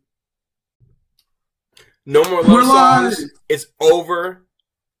 No more love songs. It's over.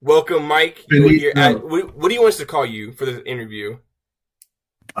 Welcome, Mike. What do you want us to call you for the interview?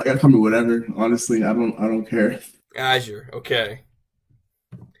 I gotta call me whatever. Honestly, I don't care. Azure. Okay.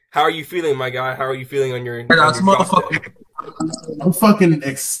 How are you feeling, my guy? How are you feeling on your? I'm fucking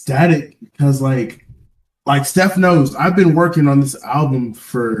ecstatic because like Steph knows, I've been working on this album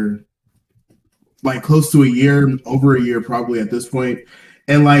for like close to a year, over a year probably at this point.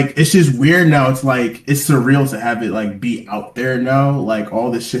 And like it's just weird now. It's like it's surreal to have it like be out there now. Like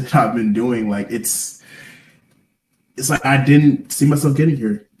all this shit that I've been doing, like it's like I didn't see myself getting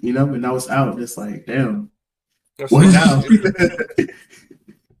here, you know, and now it's out. It's like, damn. What now?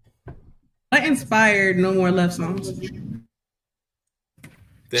 What inspired No More Love Songs?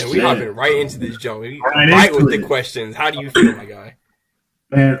 Then we hopping right into this, Joe. Right with the questions. How do you feel, my guy?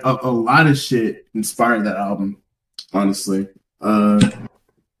 Man, a lot of shit inspired that album, honestly.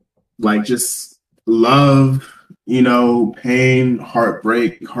 Like just love, you know, pain,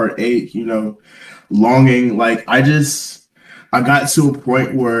 heartbreak, heartache, you know, longing. Like I got to a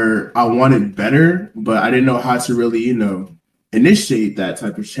point where I wanted better, but I didn't know how to really, you know, initiate that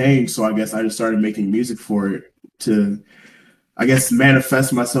type of change. So I guess I just started making music for it to, I guess,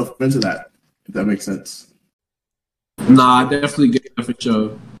 manifest myself into that, if that makes sense. Nah, I definitely get that for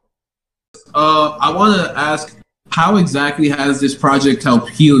sure. I want to ask, how exactly has this project helped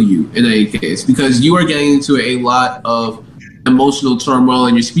heal you in any case? Because you are getting into a lot of emotional turmoil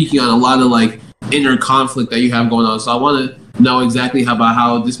and you're speaking on a lot of like inner conflict that you have going on. So I want to know exactly about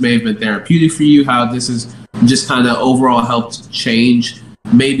how this may have been therapeutic for you, how this has just kind of overall helped change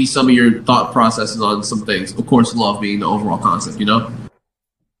maybe some of your thought processes on some things. Of course, love being the overall concept, you know?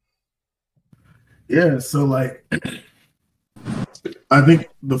 Yeah, so like I think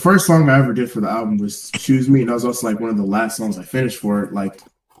the first song I ever did for the album was Choose Me, and that was also like one of the last songs I finished for it. Like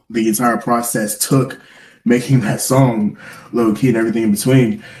the entire process took making that song, low key and everything in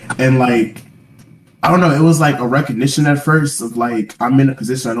between. And like, I don't know, it was like a recognition at first of like, I'm in a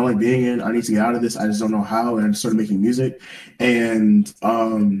position I don't like being in. I need to get out of this. I just don't know how. And I just started making music. And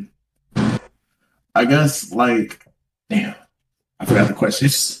I guess like, damn, I forgot the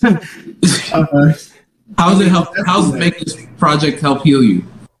questions. How's it help? How's making this project help heal you?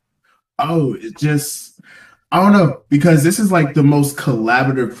 Oh, it just, I don't know, because this is like the most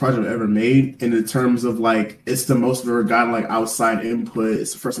collaborative project I've ever made in the terms of like, it's the most I've ever gotten like outside input.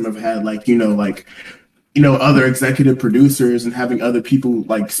 It's the first time I've had like, other executive producers and having other people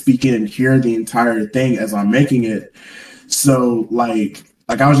like speak in and hear the entire thing as I'm making it. So like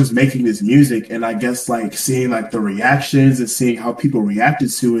I was just making this music and I guess like seeing like the reactions and seeing how people reacted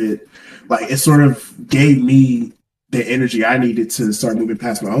to it, like it sort of gave me the energy I needed to start moving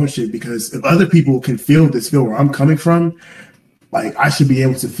past my own shit, because if other people can feel where I'm coming from, like I should be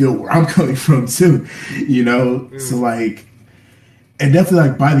able to feel where I'm coming from too, you know. So like, and definitely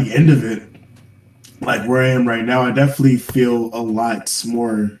like by the end of it, like where I am right now, I definitely feel a lot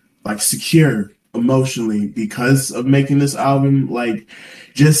more like secure emotionally because of making this album. Like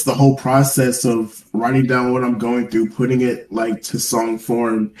just the whole process of writing down what I'm going through, putting it like to song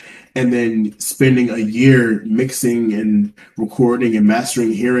form, and then spending a year mixing and recording and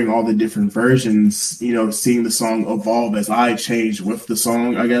mastering, hearing all the different versions, you know, seeing the song evolve as I changed with the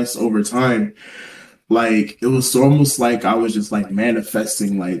song, I guess, over time. Like it was almost like I was just like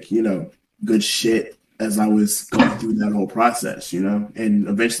manifesting like, you know, good shit as I was going through that whole process, you know, and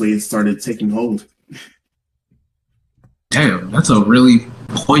eventually it started taking hold. Damn, that's a really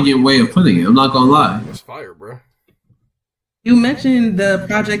poignant way of putting it. I'm not gonna lie. That's fire, bro. You mentioned the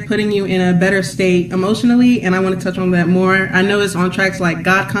project putting you in a better state emotionally, and I want to touch on that more. I know it's on tracks like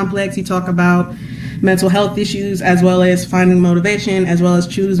God Complex. You talk about mental health issues as well as finding motivation, as well as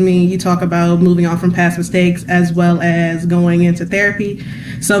Choose Me. You talk about moving on from past mistakes as well as going into therapy.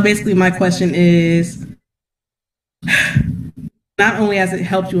 So basically my question is, not only has it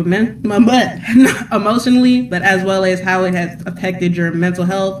helped you emotionally, but as well as how it has affected your mental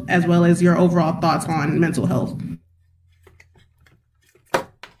health, as well as your overall thoughts on mental health.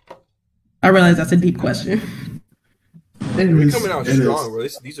 I realize that's a deep question. You're coming out strong, bro.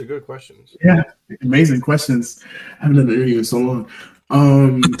 These are good questions. Yeah, amazing questions. I haven't done an interview in so long.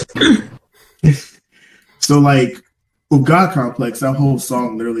 So like with God Complex, that whole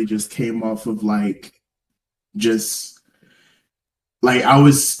song literally just came off of like just like I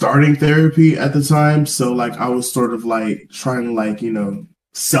was starting therapy at the time, so like I was sort of like trying to like, you know,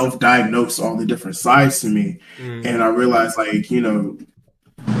 self-diagnose all the different sides to me. And I realized like, you know,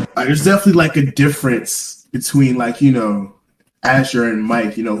 like there's definitely like a difference between like, you know, Azure and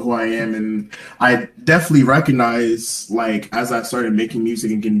Mike, you know, who I am. And I definitely recognize like as I started making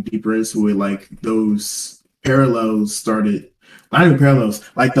music and getting deeper into it, like those parallels started, not even parallels,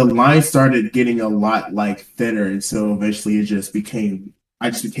 like the line started getting a lot like thinner until eventually it just became,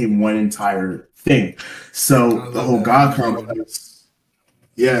 I just became one entire thing. So the whole God Complex,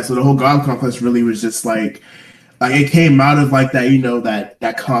 yeah, so the whole God Complex really was just like it came out of like that, you know,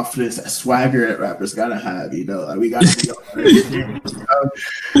 that confidence, that swagger that rappers gotta have, you know, like we gotta be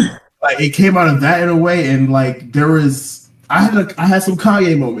like it came out of that in a way, and like there was I had some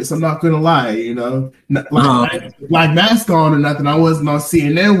Kanye moments, I'm not gonna lie, you know. Like mask on or nothing. I wasn't on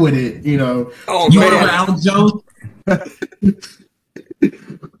CNN with it, you know. Oh, you were Al Jones?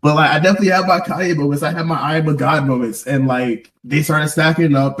 But like I definitely had my Kanye moments. I had my I am a God moments, and like they started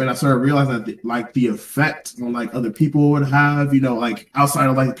stacking up, and I started realizing that like the effect on like other people would have, you know, like outside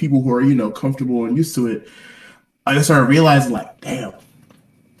of like people who are, you know, comfortable and used to it. I just started realizing like, damn,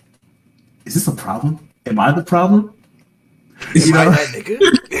 is this a problem? Am I the problem? You know,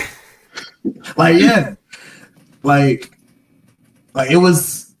 like yeah, like it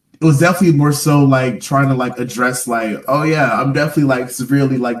was definitely more so like trying to like address like, oh yeah, I'm definitely like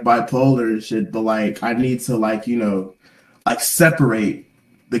severely like bipolar and shit, but like I need to like, you know, like separate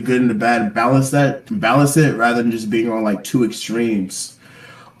the good and the bad and balance it rather than just being on like two extremes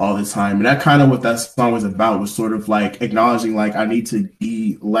all the time. And that kind of what that song was about, was sort of like acknowledging like I need to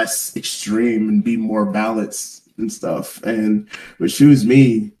be less extreme and be more balanced and stuff. And with Choose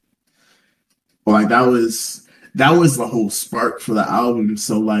Me, like that was the whole spark for the album.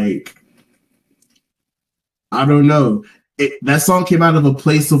 So like, I don't know. That song came out of a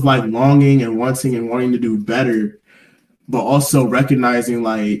place of like longing and wanting to do better, but also recognizing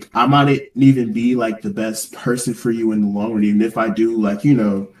like I might even be like the best person for you in the long run. Even if I do like, you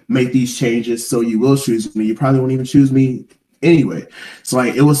know, make these changes so you will choose me, you probably won't even choose me anyway. So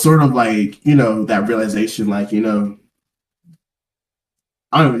like, it was sort of like, you know, that realization, like, you know,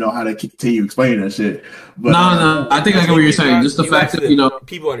 I don't even know how to continue explaining that shit. But no, I think I get what you're saying. Just the fact that, you know,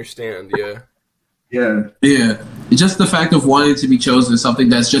 people understand, yeah. Just the fact of wanting to be chosen is something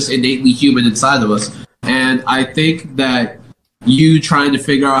that's just innately human inside of us. And I think that you trying to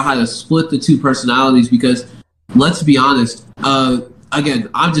figure out how to split the two personalities, because let's be honest, again,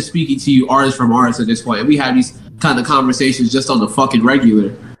 I'm just speaking to you artists from artists at this point, and we have these kind of conversations just on the fucking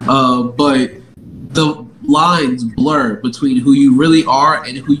regular. But the lines blur between who you really are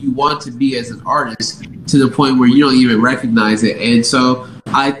and who you want to be as an artist to the point where you don't even recognize it. And so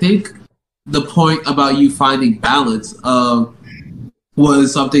I think the point about you finding balance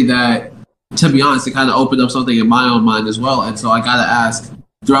was something that, to be honest, it kind of opened up something in my own mind as well. And so I gotta ask,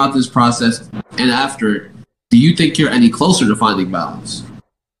 throughout this process and after, do you think you're any closer to finding balance,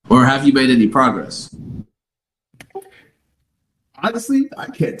 or have you made any progress? Honestly, I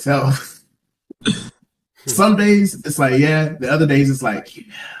can't tell. Some days it's like, yeah. The other days it's like,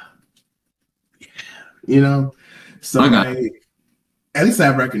 yeah. You know? So like, at least I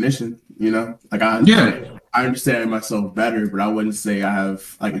have recognition, you know? Like I understand myself better, but I wouldn't say I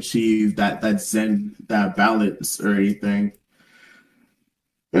have like achieved that zen, that balance or anything.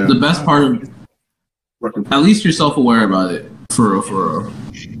 Yeah. The best part of at least you're self-aware about it. For real.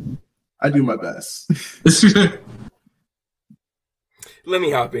 I do my best. Let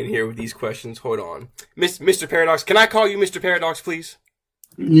me hop in here with these questions. Hold on. Mr. Paradox, can I call you Mr. Paradox, please?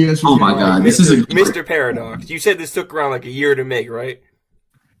 Yes. Oh my God. This is Mr. Paradox. You said this took around like a year to make, right?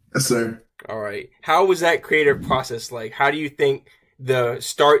 Yes, sir. All right. How was that creative process like? How do you think the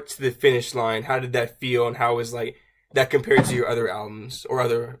start to the finish line, how did that feel, and how was like that compared to your other albums or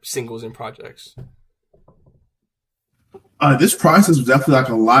other singles and projects? This process was definitely like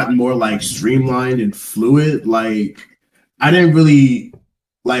a lot more like streamlined and fluid. Like I didn't really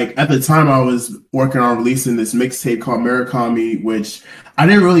like at the time I was working on releasing this mixtape called Murakami, which I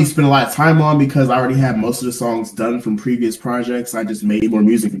didn't really spend a lot of time on because I already had most of the songs done from previous projects. I just made more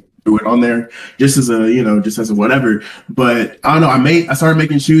music and threw it on there just as a, you know, just as a whatever. But I don't know, I started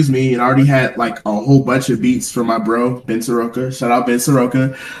making Choose Me and I already had like a whole bunch of beats from my bro, Ben Soroka. Shout out Ben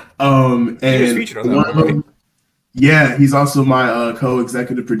Soroka. And he was featured on that one, right? Yeah, he's also my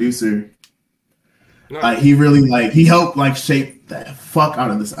co-executive producer. Nice. He really he helped shape the fuck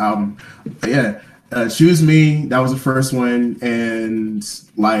out of this album. But yeah, Choose Me, that was the first one, and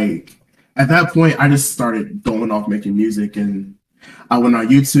at that point, I just started going off making music, and I went on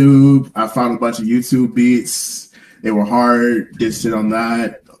YouTube. I found a bunch of YouTube beats. They were hard. Did shit on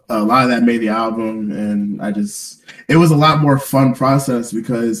that. A lot of that made the album, and it was a lot more fun process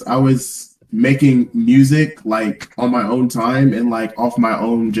because I was making music on my own time and off my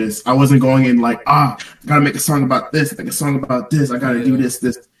own. I wasn't going in I gotta make a song about this, make a song about this, I gotta do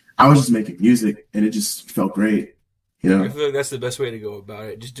this. I was just making music and it just felt great, you know. I feel like that's the best way to go about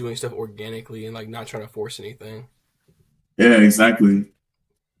it, just doing stuff organically and not trying to force anything. Yeah, exactly.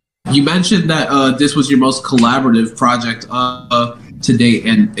 You mentioned that this was your most collaborative project to date,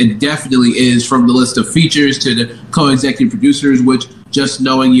 and it definitely is, from the list of features to the co-executive producers, which just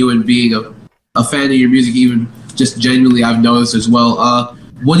knowing you and being a fan of your music, even just genuinely, I've noticed as well.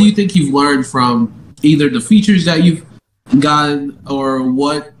 What do you think you've learned from either the features that you've gotten or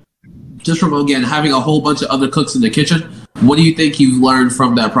what, just from, again, having a whole bunch of other cooks in the kitchen, what do you think you've learned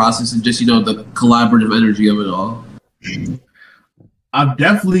from that process and just, the collaborative energy of it all? I've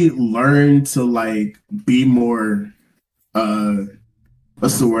definitely learned to be more,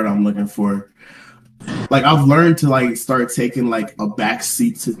 what's the word I'm looking for? I've learned to start taking a back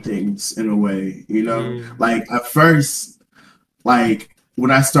seat to things in a way, you know? At first, when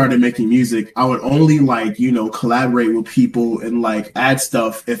I started making music, I would only collaborate with people and add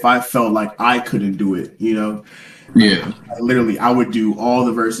stuff if I felt like I couldn't do it, you know? Yeah. Literally, I would do all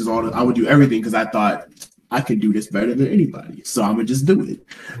the verses, I would do everything because I thought I could do this better than anybody. So I'm gonna just do it.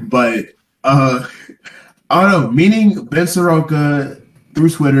 But I don't know, meeting Ben Soroka through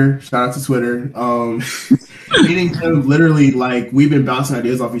Twitter, shout out to Twitter. Meeting him, literally, we've been bouncing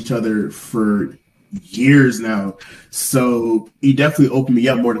ideas off each other for years now. So he definitely opened me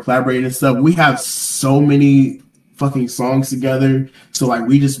up more to collaborating and stuff. We have so many fucking songs together. So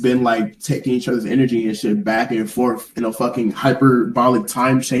we just been taking each other's energy and shit back and forth in a fucking hyperbolic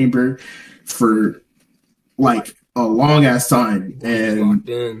time chamber for a long ass time.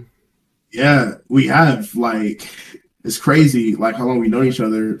 And yeah, we have it's crazy, how long we know each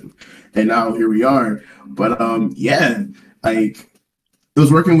other, and now here we are. But yeah, it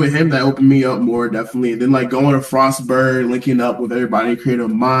was working with him that opened me up more, definitely. And then going to Frostbird, linking up with everybody in Creative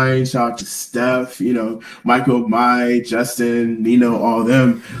Mind. Shout out to Steph, Michael, Mai, Justin, Nino, all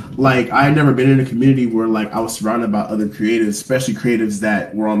them. I had never been in a community where I was surrounded by other creatives, especially creatives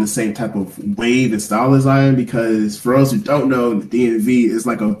that were on the same type of wave and style as I am. Because for those who don't know, the DMV is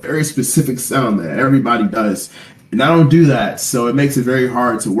a very specific sound that everybody does. And I don't do that, so it makes it very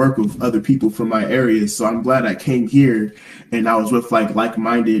hard to work with other people from my area. So I'm glad I came here and I was with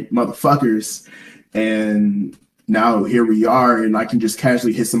like-minded motherfuckers. And now here we are, and I can just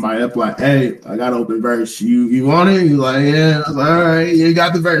casually hit somebody up hey, I got open verse. You want it? You yeah. I was all right, you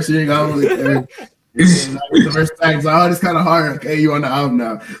got the verse. You got the verse tags. It's kind of hard. Okay, you on the album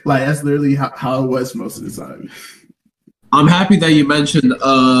now. That's literally how it was most of the time. I'm happy that you mentioned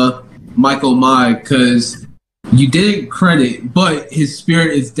Michael Mai, because you didn't credit, but his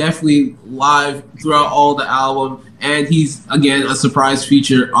spirit is definitely live throughout all the album, and he's, again, a surprise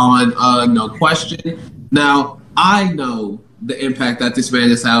feature on No Question. Now, I know the impact that this man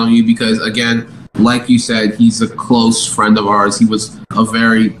has had on you because, again, like you said, he's a close friend of ours. He was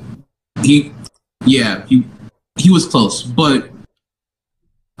Yeah, he was close, but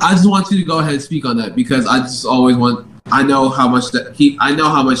I just want you to go ahead and speak on that because I just always want. I know how much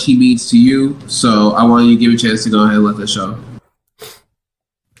he means to you, so I want you to give you a chance to go ahead and let that show.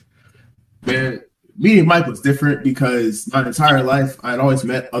 Man, meeting Mike was different because my entire life I'd always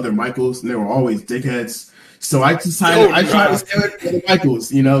met other Michaels and they were always dickheads. So I decided I tried to stay with other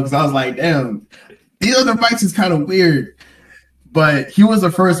Michaels, you know, because I was like, damn, these other Mikes is kind of weird. But he was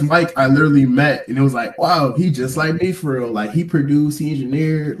the first Mike I literally met, and it was like, wow, he just like me for real. Like he produced, he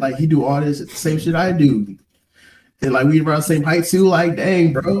engineered, like he do all this same shit I do. And like we around the same height too, like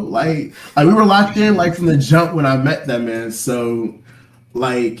dang, bro. Like we were locked in like from the jump when I met that man. So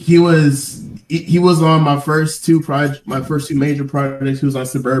like he was on my first two major projects. He was on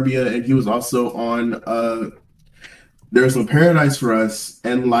Suburbia, and he was also on There's No Paradise for Us,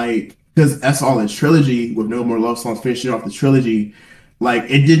 and like because that's all his trilogy with No More Love Songs finishing off the trilogy. Like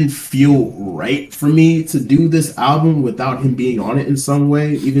it didn't feel right for me to do this album without him being on it in some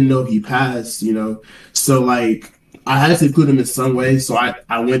way, even though he passed, you know. So like I had to include him in some way. So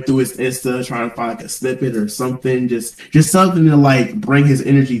I went through his Insta trying to find like a snippet or something, just something to like bring his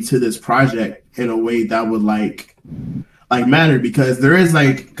energy to this project in a way that would like matter, because there is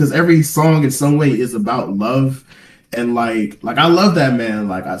because every song in some way is about love. And like I love that man.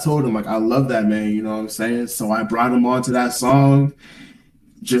 Like I told him, like I love that man, you know what I'm saying? So I brought him onto that song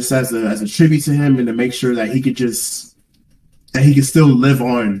just as a tribute to him and to make sure that he could still live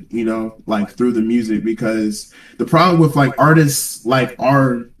on, you know, like through the music. Because the problem with like artists like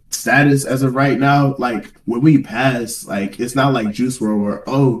our status as of right now, like when we pass, like it's not like Juice WRLD where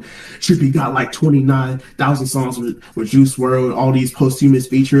Trippie got like 29,000 songs with Juice WRLD, all these posthumous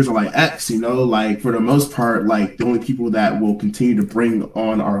features are like X, you know. Like for the most part, like the only people that will continue to bring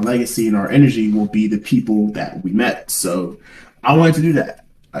on our legacy and our energy will be the people that we met. So I wanted to do that,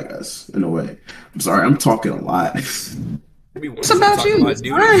 I guess, in a way. I'm sorry, I'm talking a lot. It's about you. It's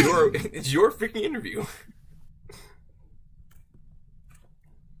your freaking interview.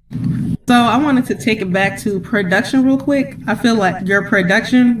 So I wanted to take it back to production real quick. I feel like your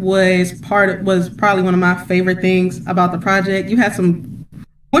production was probably one of my favorite things about the project. You had some,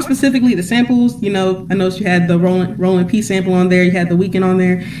 more specifically the samples. You know, I noticed you had the Rolling P sample on there. You had the Weeknd on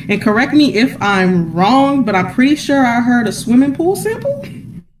there. And correct me if I'm wrong, but I'm pretty sure I heard a swimming pool sample.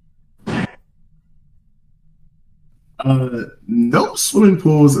 No swimming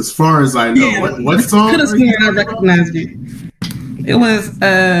pools as far as I know. Yeah, what song? Could have sworn I recognized it. It was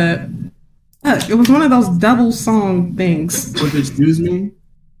one of those double song things. What, excuse me?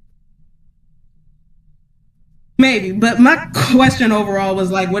 Maybe, but my question overall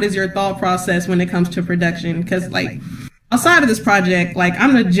was like, what is your thought process when it comes to production? Because like outside of this project, like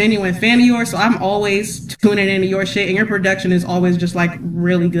I'm a genuine fan of yours, so I'm always tuning into your shit, and your production is always just like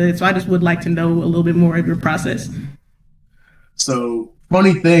really good. So I just would like to know a little bit more of your process. So,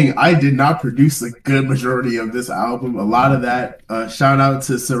 funny thing, I did not produce a good majority of this album. A lot of that, shout out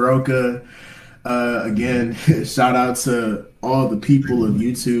to Soroka. Again, shout out to all the people of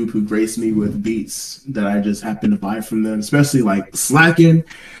YouTube who graced me with beats that I just happened to buy from them, especially like Slackin'.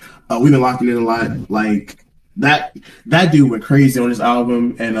 We've been locking in a lot. Like that dude went crazy on this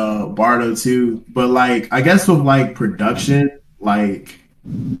album, and Bardo too. But like, I guess with like production, like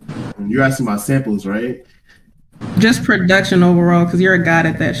you're asking about samples, right? Just production overall, because you're a god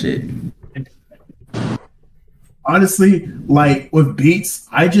at that shit. Honestly, like with beats,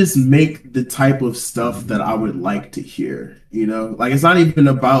 I just make the type of stuff that I would like to hear, you know? Like it's not even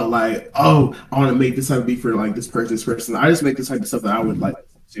about like, oh, I want to make this type of beat for like this person. I just make this type of stuff that I would like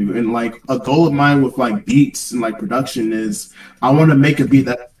to. And like a goal of mine with like beats and like production is I want to make a beat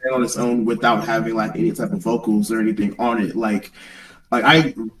that stands on its own without having like any type of vocals or anything on it. Like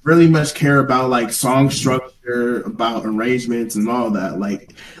I really much care about like song structure, about arrangements and all that.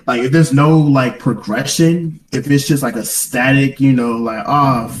 Like if there's no like progression, if it's just like a static, you know,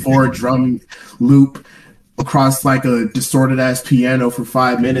 like 4 drum loop across like a distorted ass piano for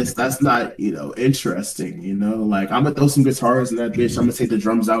 5 minutes, that's not, you know, interesting, you know? Like I'm gonna throw some guitars in that bitch, I'm gonna take the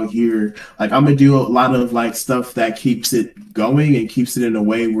drums out here. Like I'm gonna do a lot of like stuff that keeps it going and keeps it in a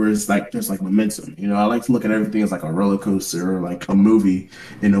way where it's like there's like momentum, you know? I like to look at everything as like a roller coaster or like a movie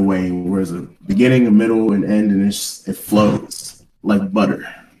in a way where there's a beginning, a middle, and end, and it flows like butter.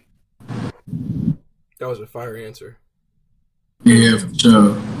 That was a fire answer. Yeah, for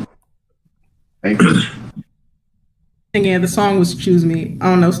sure. Thank you. And yeah, the song was Choose Me. I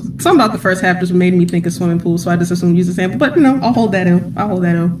don't know. Something about the first half just made me think of swimming pool, so I just assumed use the sample. But, you know, I'll hold that L.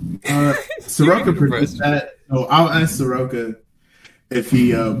 Soroka produced that. So I'll ask Soroka if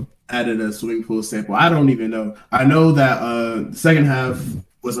he added a swimming pool sample. I don't even know. I know that the second half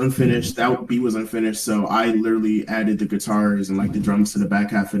was unfinished. That beat was unfinished, so I literally added the guitars and like the drums to the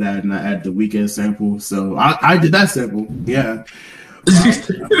back half of that, and I added the Weekend sample. So I did that sample. Yeah.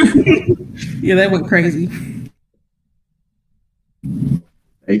 Yeah, that went crazy.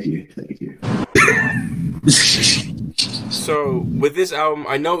 Thank you. So with this album,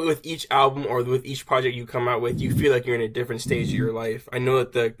 I know with each album or with each project you come out with, you feel like you're in a different stage of your life. I know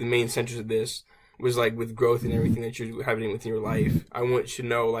that the main center of this was like with growth and everything that you're having with your life. I want you to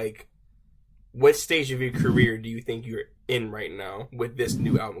know, like, what stage of your career do you think you're in right now with this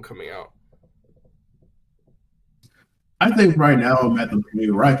new album coming out? I think right now I'm at the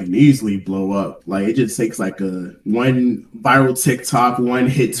point where I can easily blow up. Like, it just takes like one viral TikTok, one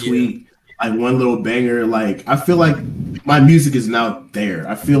hit tweet, like one little banger. Like, I feel like my music is now there.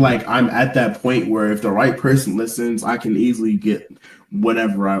 I feel like I'm at that point where if the right person listens, I can easily get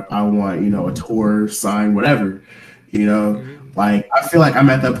whatever I want, a tour, sign, whatever, Like, I feel like I'm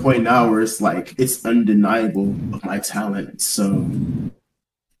at that point now where it's like, it's undeniable of my talent. So,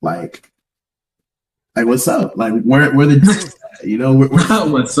 like what's up? Like, where the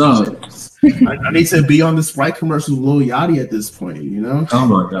what's up? I need to be on the Sprite commercial with Lil Yachty at this point, Oh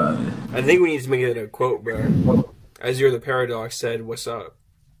my god! I think we need to make it a quote, bro. Azure The Paradox said, "What's up?"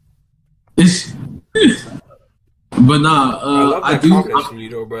 But nah, I love that confidence from you,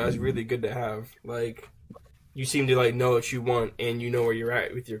 though, bro. That's really good to have. Like, you seem to like know what you want and you know where you're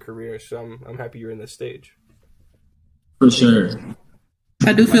at with your career. So I'm happy you're in this stage. For sure.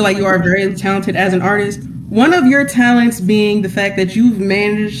 I do feel like you are very talented as an artist. One of your talents being the fact that you've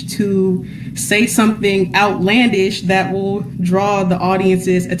managed to say something outlandish that will draw the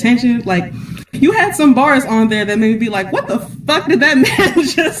audience's attention. Like, you had some bars on there that made me be like, what the fuck did that man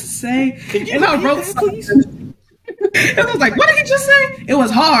just say? And I wrote please. And I was like, what did he just say? It was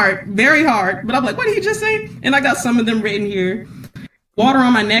hard, very hard. But I'm like, what did he just say? And I got some of them written here. Water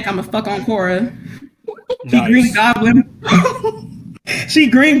on my neck, I'm a fuck on Cora. Nice. Green Goblin. She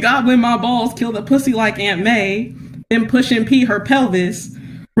green goblin my balls, killed a pussy like Aunt May, then pushing P her pelvis.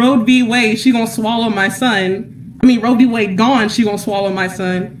 Road v. Wade, she gonna swallow my son. Road v. Wade gone, she gonna swallow my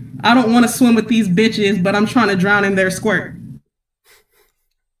son. I don't want to swim with these bitches, but I'm trying to drown in their squirt.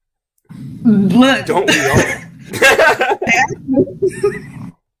 Look. Don't we all?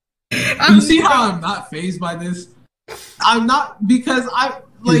 You see how I'm not fazed by this? I'm not, because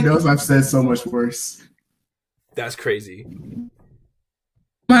he knows I've said so much worse. That's crazy.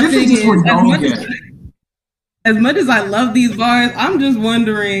 My thing is, as much as I love these bars, I'm just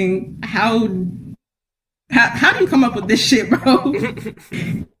wondering how do you come up with this shit, bro?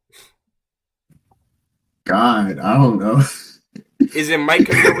 God, I don't know. Is it Mike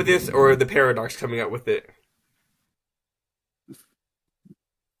coming up with this or the Paradox coming up with it?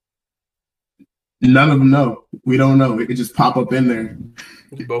 None of them know. We don't know. It could just pop up in there.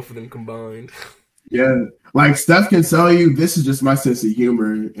 Both of them combined. Yeah. Like, Steph can tell you, this is just my sense of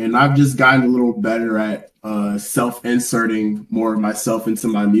humor. And I've just gotten a little better at self-inserting more of myself into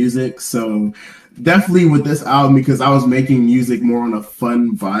my music. So definitely with this album, because I was making music more on a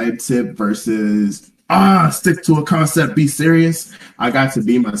fun vibe tip versus, stick to a concept, be serious. I got to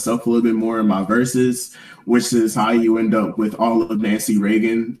be myself a little bit more in my verses, which is how you end up with all of Nancy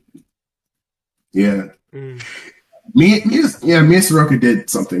Reagan. Yeah. Me and Soroka did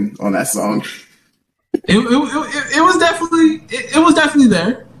something on that song. It was definitely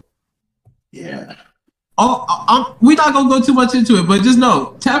there. Yeah. We not gonna go too much into it, but just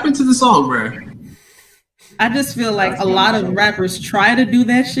know, tap into the song, bro. I just feel like a lot of rappers try to do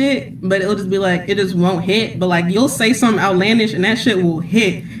that shit, but it'll just be like, it just won't hit. But like, you'll say something outlandish and that shit will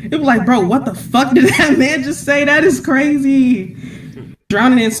hit. It'll be like, bro, what the fuck did that man just say? That is crazy.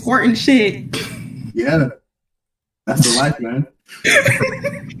 Drowning and squirting shit. Yeah. That's the life, man.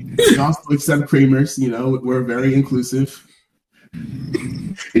 We also accept creamers, we're very inclusive.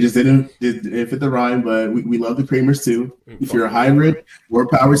 It just didn't fit the rhyme, but we love the creamers too. If you're a hybrid, more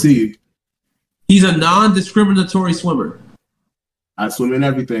power to you. He's a non-discriminatory swimmer. I swim in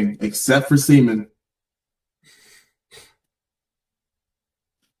everything except for semen.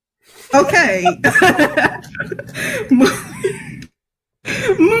 Okay. Moving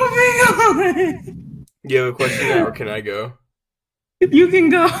on. You have a question now, or can I go? You can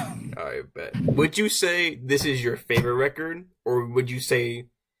go. I bet. Would you say this is your favorite record, or would you say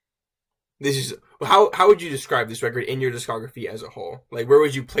this is how would you describe this record in your discography as a whole? Like, where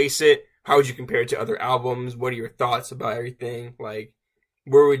would you place it? How would you compare it to other albums? What are your thoughts about everything? Like,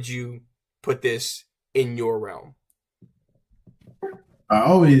 where would you put this in your realm? I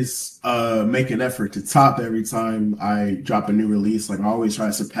always make an effort to top every time I drop a new release. Like I always try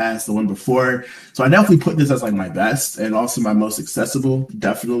to surpass the one before. So I definitely put this as like my best and also my most accessible.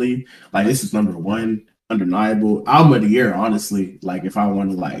 Definitely, like this is number one, undeniable album of the year. Honestly, like if I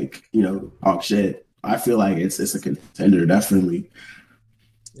want to like talk shit, I feel like it's a contender. Definitely.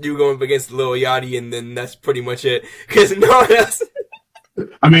 You going up against Lil Yachty, and then that's pretty much it. Because no one else.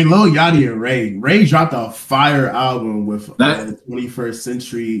 I mean, Lil Yachty and Ray. Ray dropped a fire album with the 21st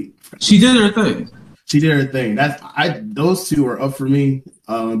Century. She did her thing. She did her thing. Those two are up for me.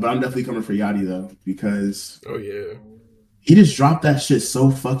 But I'm definitely coming for Yachty though, because he just dropped that shit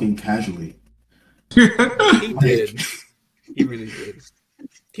so fucking casually. He did. He really did.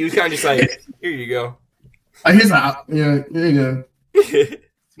 He was kind of just like, here you go. Here you go.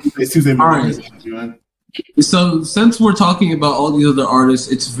 It's Tuesday morning. Right. So since we're talking about all these other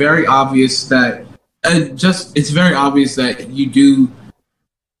artists, it's very obvious that you do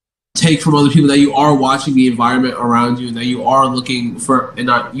take from other people, that you are watching the environment around you, and that you are looking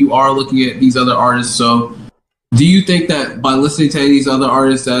at these other artists. So do you think that by listening to any of these other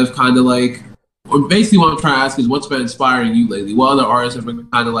artists that have kind of like, or basically what I'm trying to ask is what's been inspiring you lately? What other artists have been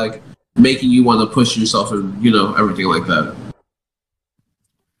kind of like making you want to push yourself and everything like that?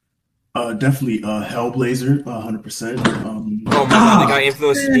 Definitely Hellblazer, 100%. Oh my god, the guy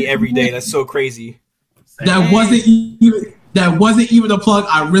influences me every day. That's so crazy. That wasn't even a plug.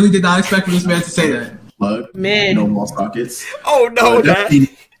 I really did not expect for this man to say that. Plug, man. No wall sockets. Oh no,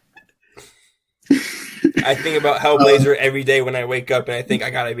 I think about Hellblazer every day when I wake up, and I think I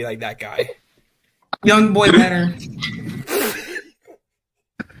gotta be like that guy. Young boy better.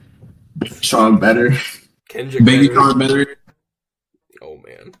 Sean better. Kendrick Baby better. Sean better. Oh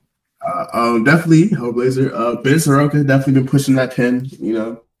man. Definitely Hellblazer. Ben Soroka definitely been pushing that pen.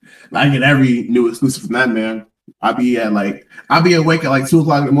 I get every new exclusive from that man. I'll be awake at like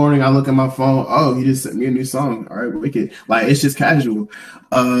 2:00 in the morning. I look at my phone. Oh, he just sent me a new song. All right, wicked. Like it's just casual.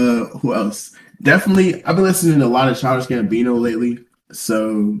 Who else? Definitely, I've been listening to a lot of Childish Gambino lately.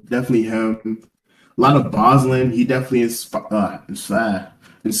 So definitely him. A lot of Boslin. He definitely inspired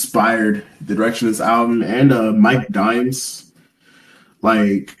the direction of this album, and Mike Dimes.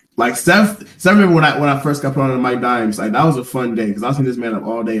 Like Steph remember when I first got put on Mike Dimes, like that was a fun day because I was seeing this man up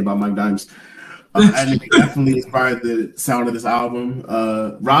all day about Mike Dimes. And he definitely inspired the sound of this album.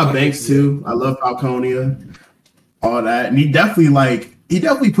 Rob Banks too. I love Falconia, all that, and he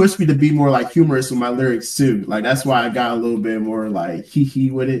definitely pushed me to be more like humorous with my lyrics too. Like that's why I got a little bit more like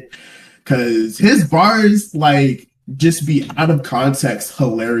hee with it, because his bars like just be out of context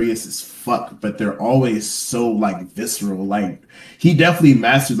hilarious as fuck, but they're always so like visceral. Like he definitely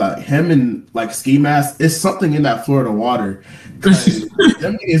mastered like him and like Ski Mask. It's something in that Florida water.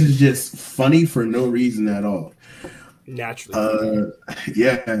 Them niggas is just funny for no reason at all. Naturally.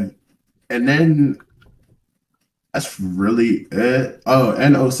 Yeah. And then that's really it. Oh,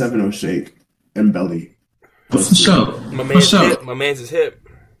 and 070 Shake and Belly. For sure. My man's is hip.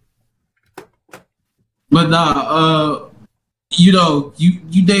 But nah, you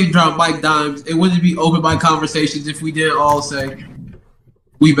name drop Mike Dimes. It wouldn't be open mic conversations if we didn't all say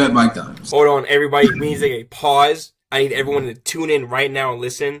we bet Mike Dimes. Hold on, everybody. We need to take a pause. I need everyone to tune in right now and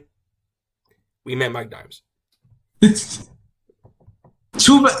listen. We met Mike Dimes. It's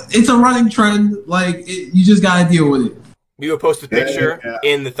a running trend. Like you just gotta deal with it. We will post a picture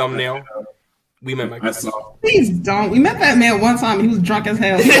in the thumbnail. We met Mike Dimes. Please don't. We met that man one time. He was drunk as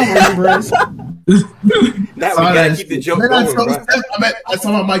hell. He don't remember us. Now we gotta keep the joke going, I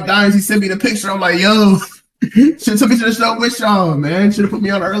saw Mike Dimes. He sent me the picture. I'm like, yo, should have took me to the show with y'all, man. Should have put me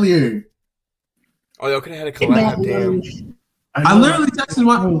on earlier. Oh, y'all could have had a collab. Damn. I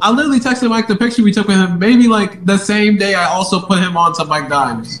literally texted Mike the picture we took with him. Maybe like the same day, I also put him on to Mike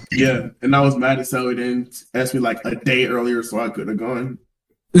Dimes. Yeah, and I was mad as hell. He didn't ask me like a day earlier, so I could have gone.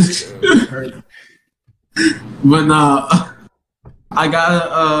 But nah, I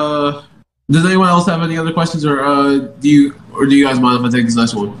got. Does anyone else have any other questions, or do you guys mind if I take this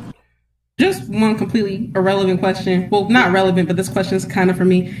next one? Just one completely irrelevant question. Well, not relevant, but this question is kind of for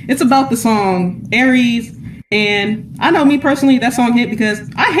me. It's about the song Aries, and I know me personally, that song hit because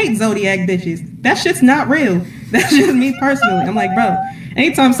I hate zodiac bitches. That shit's not real. That's just me personally. I'm like, bro,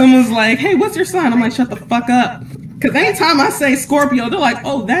 anytime someone's like, hey, what's your sign? I'm like, shut the fuck up. Because anytime I say Scorpio, they're like,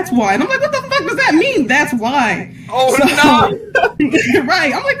 oh, that's why. And I'm like, what the fuck does that mean? That's why. Oh, so, no.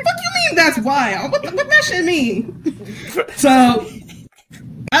 Right. I'm like, fuck you mean that's why? What that shit mean? So,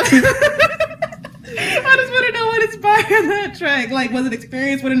 I just want to know what inspired that track. Like, was it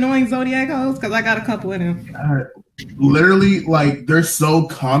experience with annoying Zodiac hoes? Because I got a couple in them. Literally, like, they're so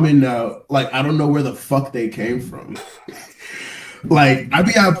common now. Like, I don't know where the fuck they came from. Like I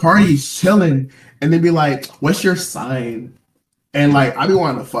be at parties chilling, and they be like, "What's your sign?" And like I be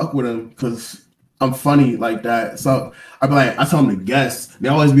wanting to fuck with them because I'm funny like that. So I be like, I tell them to guess. They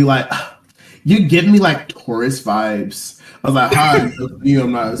always be like, "You give me like Taurus vibes." I was like, "Hi,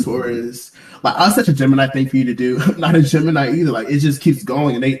 I'm not a Taurus." Like I was such a Gemini thing for you to do. I'm not a Gemini either. Like it just keeps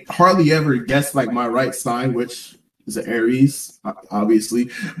going, and they hardly ever guess like my right sign, which is an Aries,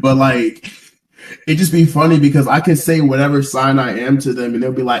 obviously. But like, it just be funny because I can say whatever sign I am to them, and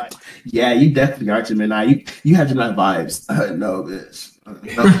they'll be like, "Yeah, you definitely are Gemini. You have Gemini vibes." No, bitch.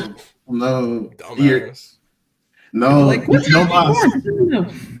 No, Dumbass. no, Like, what's no. your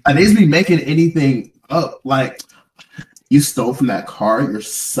And they just be making anything up. Like, you stole from that car. You're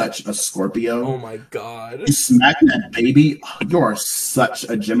such a Scorpio. Oh my god. You smacked that baby. You are such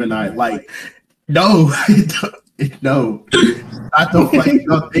a Gemini. Like, no, no. I don't like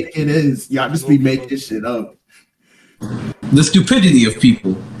y'all think it is. Y'all just be making this shit up. The stupidity of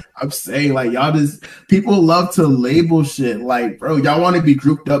people. I'm saying, like, y'all just, people love to label shit. Like, bro, y'all want to be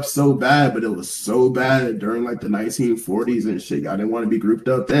grouped up so bad, but it was so bad during, like, the 1940s and shit. Y'all didn't want to be grouped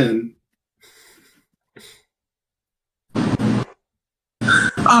up then.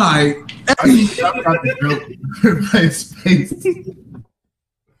 Alright.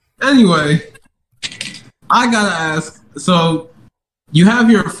 Anyway, I gotta ask. So, you have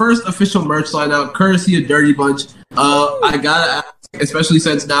your first official merch line out, courtesy of Dirty Bunch. I gotta ask, especially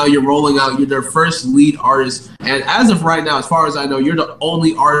since now you're rolling out, you're their first lead artist, and as of right now, as far as I know, you're the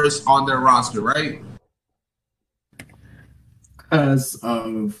only artist on their roster, right? As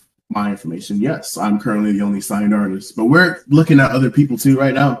of my information, yes, I'm currently the only signed artist, but we're looking at other people too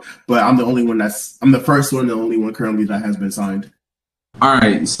right now. But I'm the only one I'm the first one, the only one currently that has been signed. All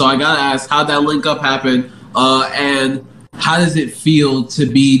right, so I gotta ask, how'd that link up happen? And how does it feel to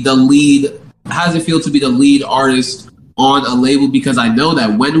be the lead? How does it feel to be the lead artist on a label? Because I know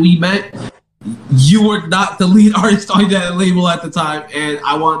that when we met, you were not the lead artist on that label at the time, and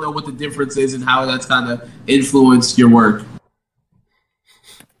I want to know what the difference is and how that's kind of influenced your work.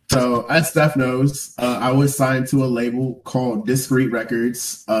 So, as Steph knows, I was signed to a label called Discreet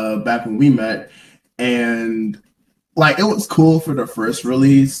Records back when we met, and like it was cool for the first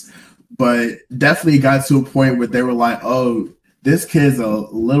release, but definitely got to a point where they were like, "Oh, this kid's a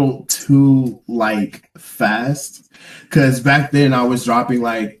little too like fast." Because back then I was dropping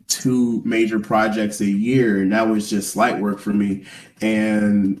like 2 major projects a year, and that was just light work for me,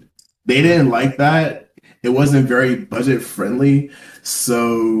 and they didn't like that. It wasn't very budget friendly.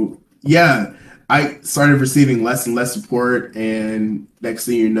 So yeah, I started receiving less and less support, and next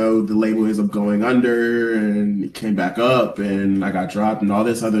thing you know, the label ends up going under, and it came back up, and I got dropped, and all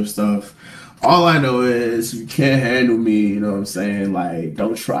this other stuff. All I know is you can't handle me. You know what I'm saying? Like,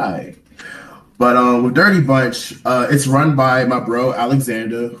 don't try. But with Dirty Bunch, it's run by my bro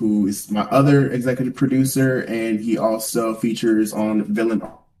Alexander, who is my other executive producer, and he also features on Villain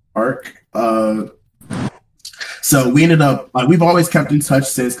Arc. So we ended up, like, we've always kept in touch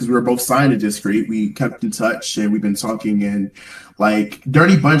since, because we were both signed to Discreet. We kept in touch, and we've been talking, and like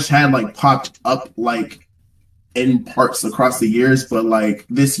Dirty Bunch had like popped up like in parts across the years, but like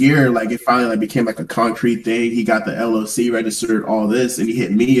this year, like it finally like became like a concrete thing. He got the LLC registered, all this, and he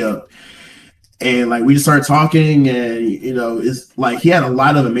hit me up. And like we just started talking, and you know, it's like he had a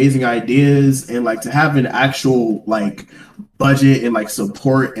lot of amazing ideas, and like to have an actual like budget and like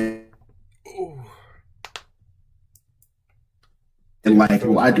support and like,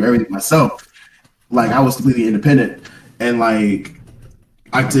 well, I do everything myself. Like I was completely independent, and like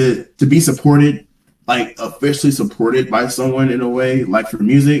to be supported, like officially supported by someone in a way, like for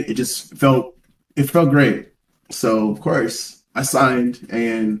music, it felt great. So of course I signed,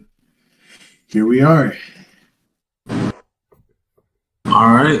 and here we are. All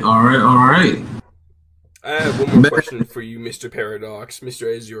right. I have one more question for you, Mr. Paradox,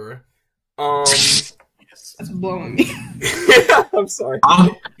 Mr. Azure. That's blowing me. I'm sorry.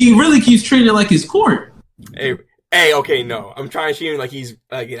 He really keeps treating it like his court. Hey, okay, no. I'm trying to treat him like he's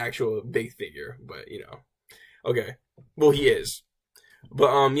like an actual big figure, but you know. Okay. Well, he is.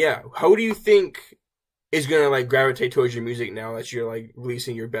 But yeah, how do you think is gonna like gravitate towards your music now that you're like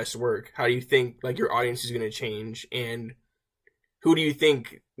releasing your best work? How do you think like your audience is gonna change, and who do you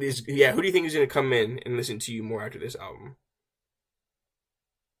think is gonna come in and listen to you more after this album?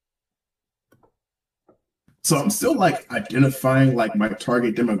 So I'm still like identifying like my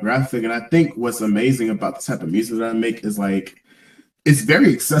target demographic, and I think what's amazing about the type of music that I make is like it's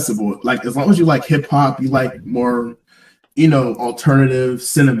very accessible. Like as long as you like hip hop, you like more alternative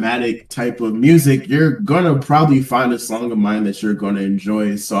cinematic type of music, you're gonna probably find a song of mine that you're gonna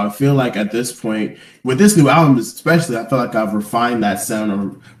enjoy. So I feel like at this point, with this new album especially, I feel like I've refined that sound,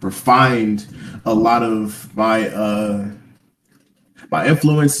 or refined a lot of my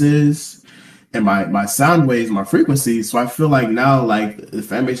influences and my sound waves, my frequencies. So I feel like now, like, the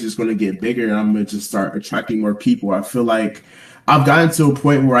fan base is just gonna get bigger, and I'm gonna just start attracting more people. I feel like I've gotten to a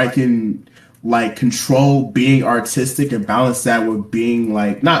point where I can like control being artistic and balance that with being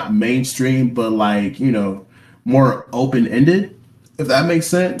like not mainstream, but like, more open-ended, if that makes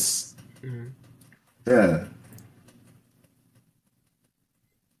sense. Mm-hmm. Yeah.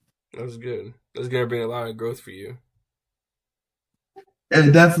 That's good. That's gonna bring a lot of growth for you.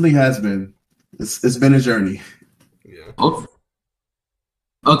 It definitely has been. It's been a journey. Yeah.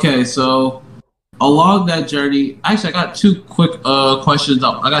 Okay, so along that journey, actually, I got two quick questions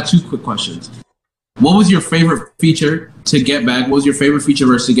up. I got two quick questions. What was your favorite feature to Get Back? What was your favorite feature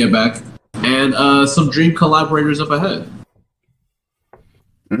versus to Get Back? And some dream collaborators up ahead.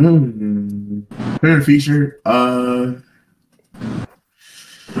 Favorite feature?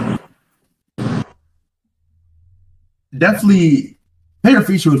 Definitely, favorite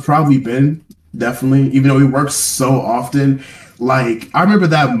feature was probably Ben. Definitely, even though we worked so often. Like, I remember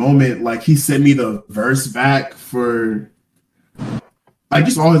that moment, like, he sent me the verse back for, like,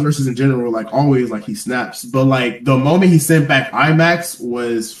 just all his verses in general, like, always, like, he snaps. But, like, the moment he sent back IMAX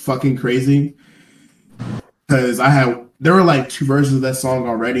was fucking crazy. Because there were, like, 2 versions of that song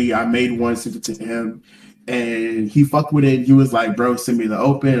already. I made one, sent it to him, and he fucked with it. He was like, bro, send me the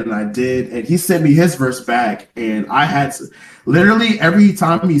open, and I did. And he sent me his verse back, and I had to, literally, every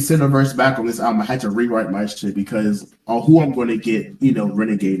time he sent a verse back on this album, I had to rewrite my shit because who I'm going to get,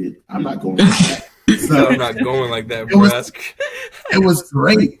 renegated. I'm not going like that. So, I'm not going like that, bro. It was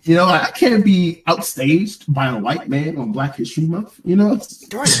great. I can't be outstaged by a white man on Black History Month, Right,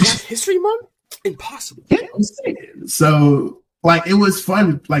 Black History Month? Impossible. Yeah, I'm saying. So, like, it was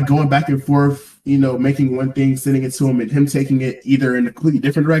fun, like, going back and forth, making one thing, sending it to him, and him taking it either in a completely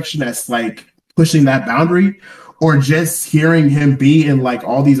different direction that's, like, pushing that boundary, or just hearing him be in, like,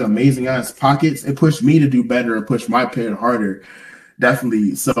 all these amazing ass pockets. It pushed me to do better and push my pen harder.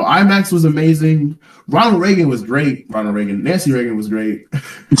 Definitely. So IMAX was amazing. Ronald Reagan was great. Nancy Reagan was great.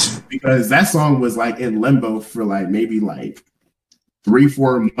 Because that song was, like, in limbo for, like, maybe, like,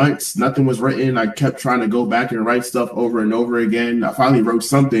 3-4 months. Nothing was written. I kept trying to go back and write stuff over and over again. I finally wrote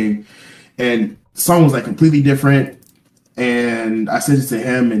something, and the song was, like, completely different. And I sent it to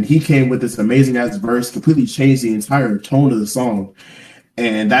him, and he came with this amazing ass verse, completely changed the entire tone of the song.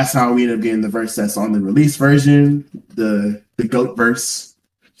 And that's how we ended up getting the verse that's on the release version, the GOAT verse.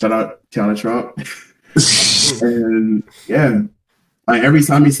 Shout out Tiana Trump. And yeah, like, every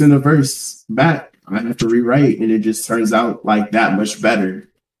time he sent a verse back, I have to rewrite, and it just turns out like that much better.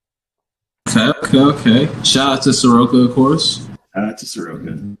 Okay. Shout out to Soroka, of course. Shout out to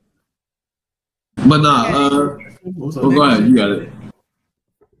Soroka. But nah, go ahead. You got it.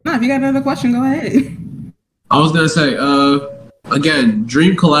 No, if you got another question, go ahead. I was gonna say, again,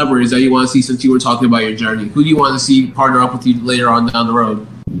 dream collaborators that you want to see, since you were talking about your journey. Who do you want to see partner up with you later on down the road?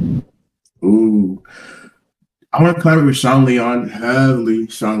 Ooh, I want to collaborate with Sean Leon, heavily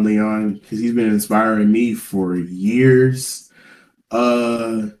Sean Leon, because he's been inspiring me for years.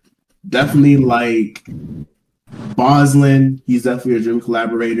 Definitely, like, Boslin, he's definitely a dream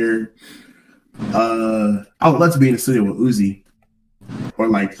collaborator. I would love to be in the studio with Uzi, or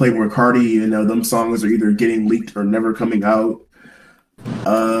like Playboy Cardi, even though them songs are either getting leaked or never coming out.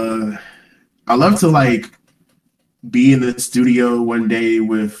 I love to, like, be in the studio one day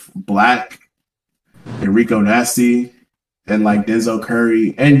with Black and Rico Nasty and, like, Denzel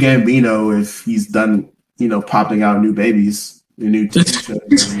Curry and Gambino, if he's done, popping out new babies, new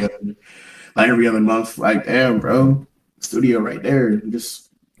TV every other month. Like, damn, bro, studio right there. Just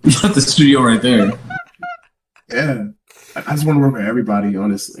got the studio right there. Yeah, I just want to work with everybody,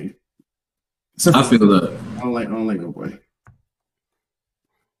 honestly. I feel that. I don't like no boy.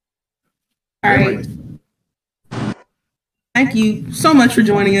 All right. Thank you so much for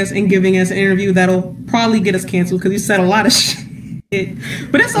joining us and giving us an interview that'll probably get us canceled because you said a lot of shit.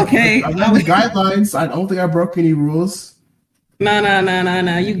 But it's okay. I got the guidelines. I don't think I broke any rules. No.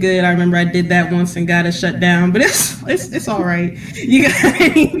 You good. I remember I did that once and got it shut down. But it's all right. You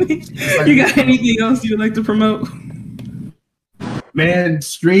got anything else you'd like to promote? Man,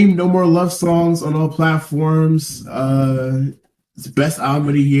 stream No More Love Songs on all platforms. It's the best album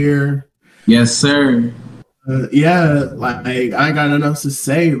of the year. Yes, sir. Yeah, like, I ain't got nothing else to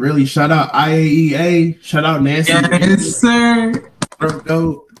say, really. Shout out IAEA. Shout out Nancy. Yes, sir.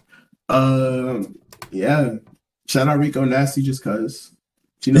 Go. Yeah. Shout out Rico Nasty just cause.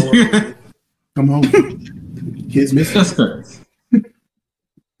 You know what? Come home. Kids missing. Just cause.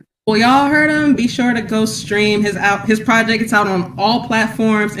 Well, y'all heard him. Be sure to go stream his project. It's out on all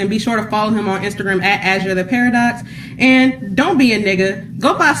platforms, and be sure to follow him on Instagram at Azure The Paradox. And don't be a nigga.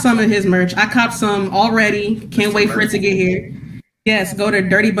 Go buy some of his merch. I copped some already. Can't wait for it to get here. Yes, go to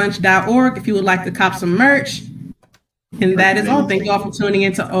dirtybunch.org if you would like to cop some merch. And that is all. Thank you all for tuning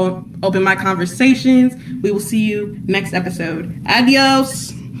in to Open Mic Conversations. We will see you next episode.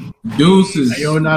 Adios. Deuces.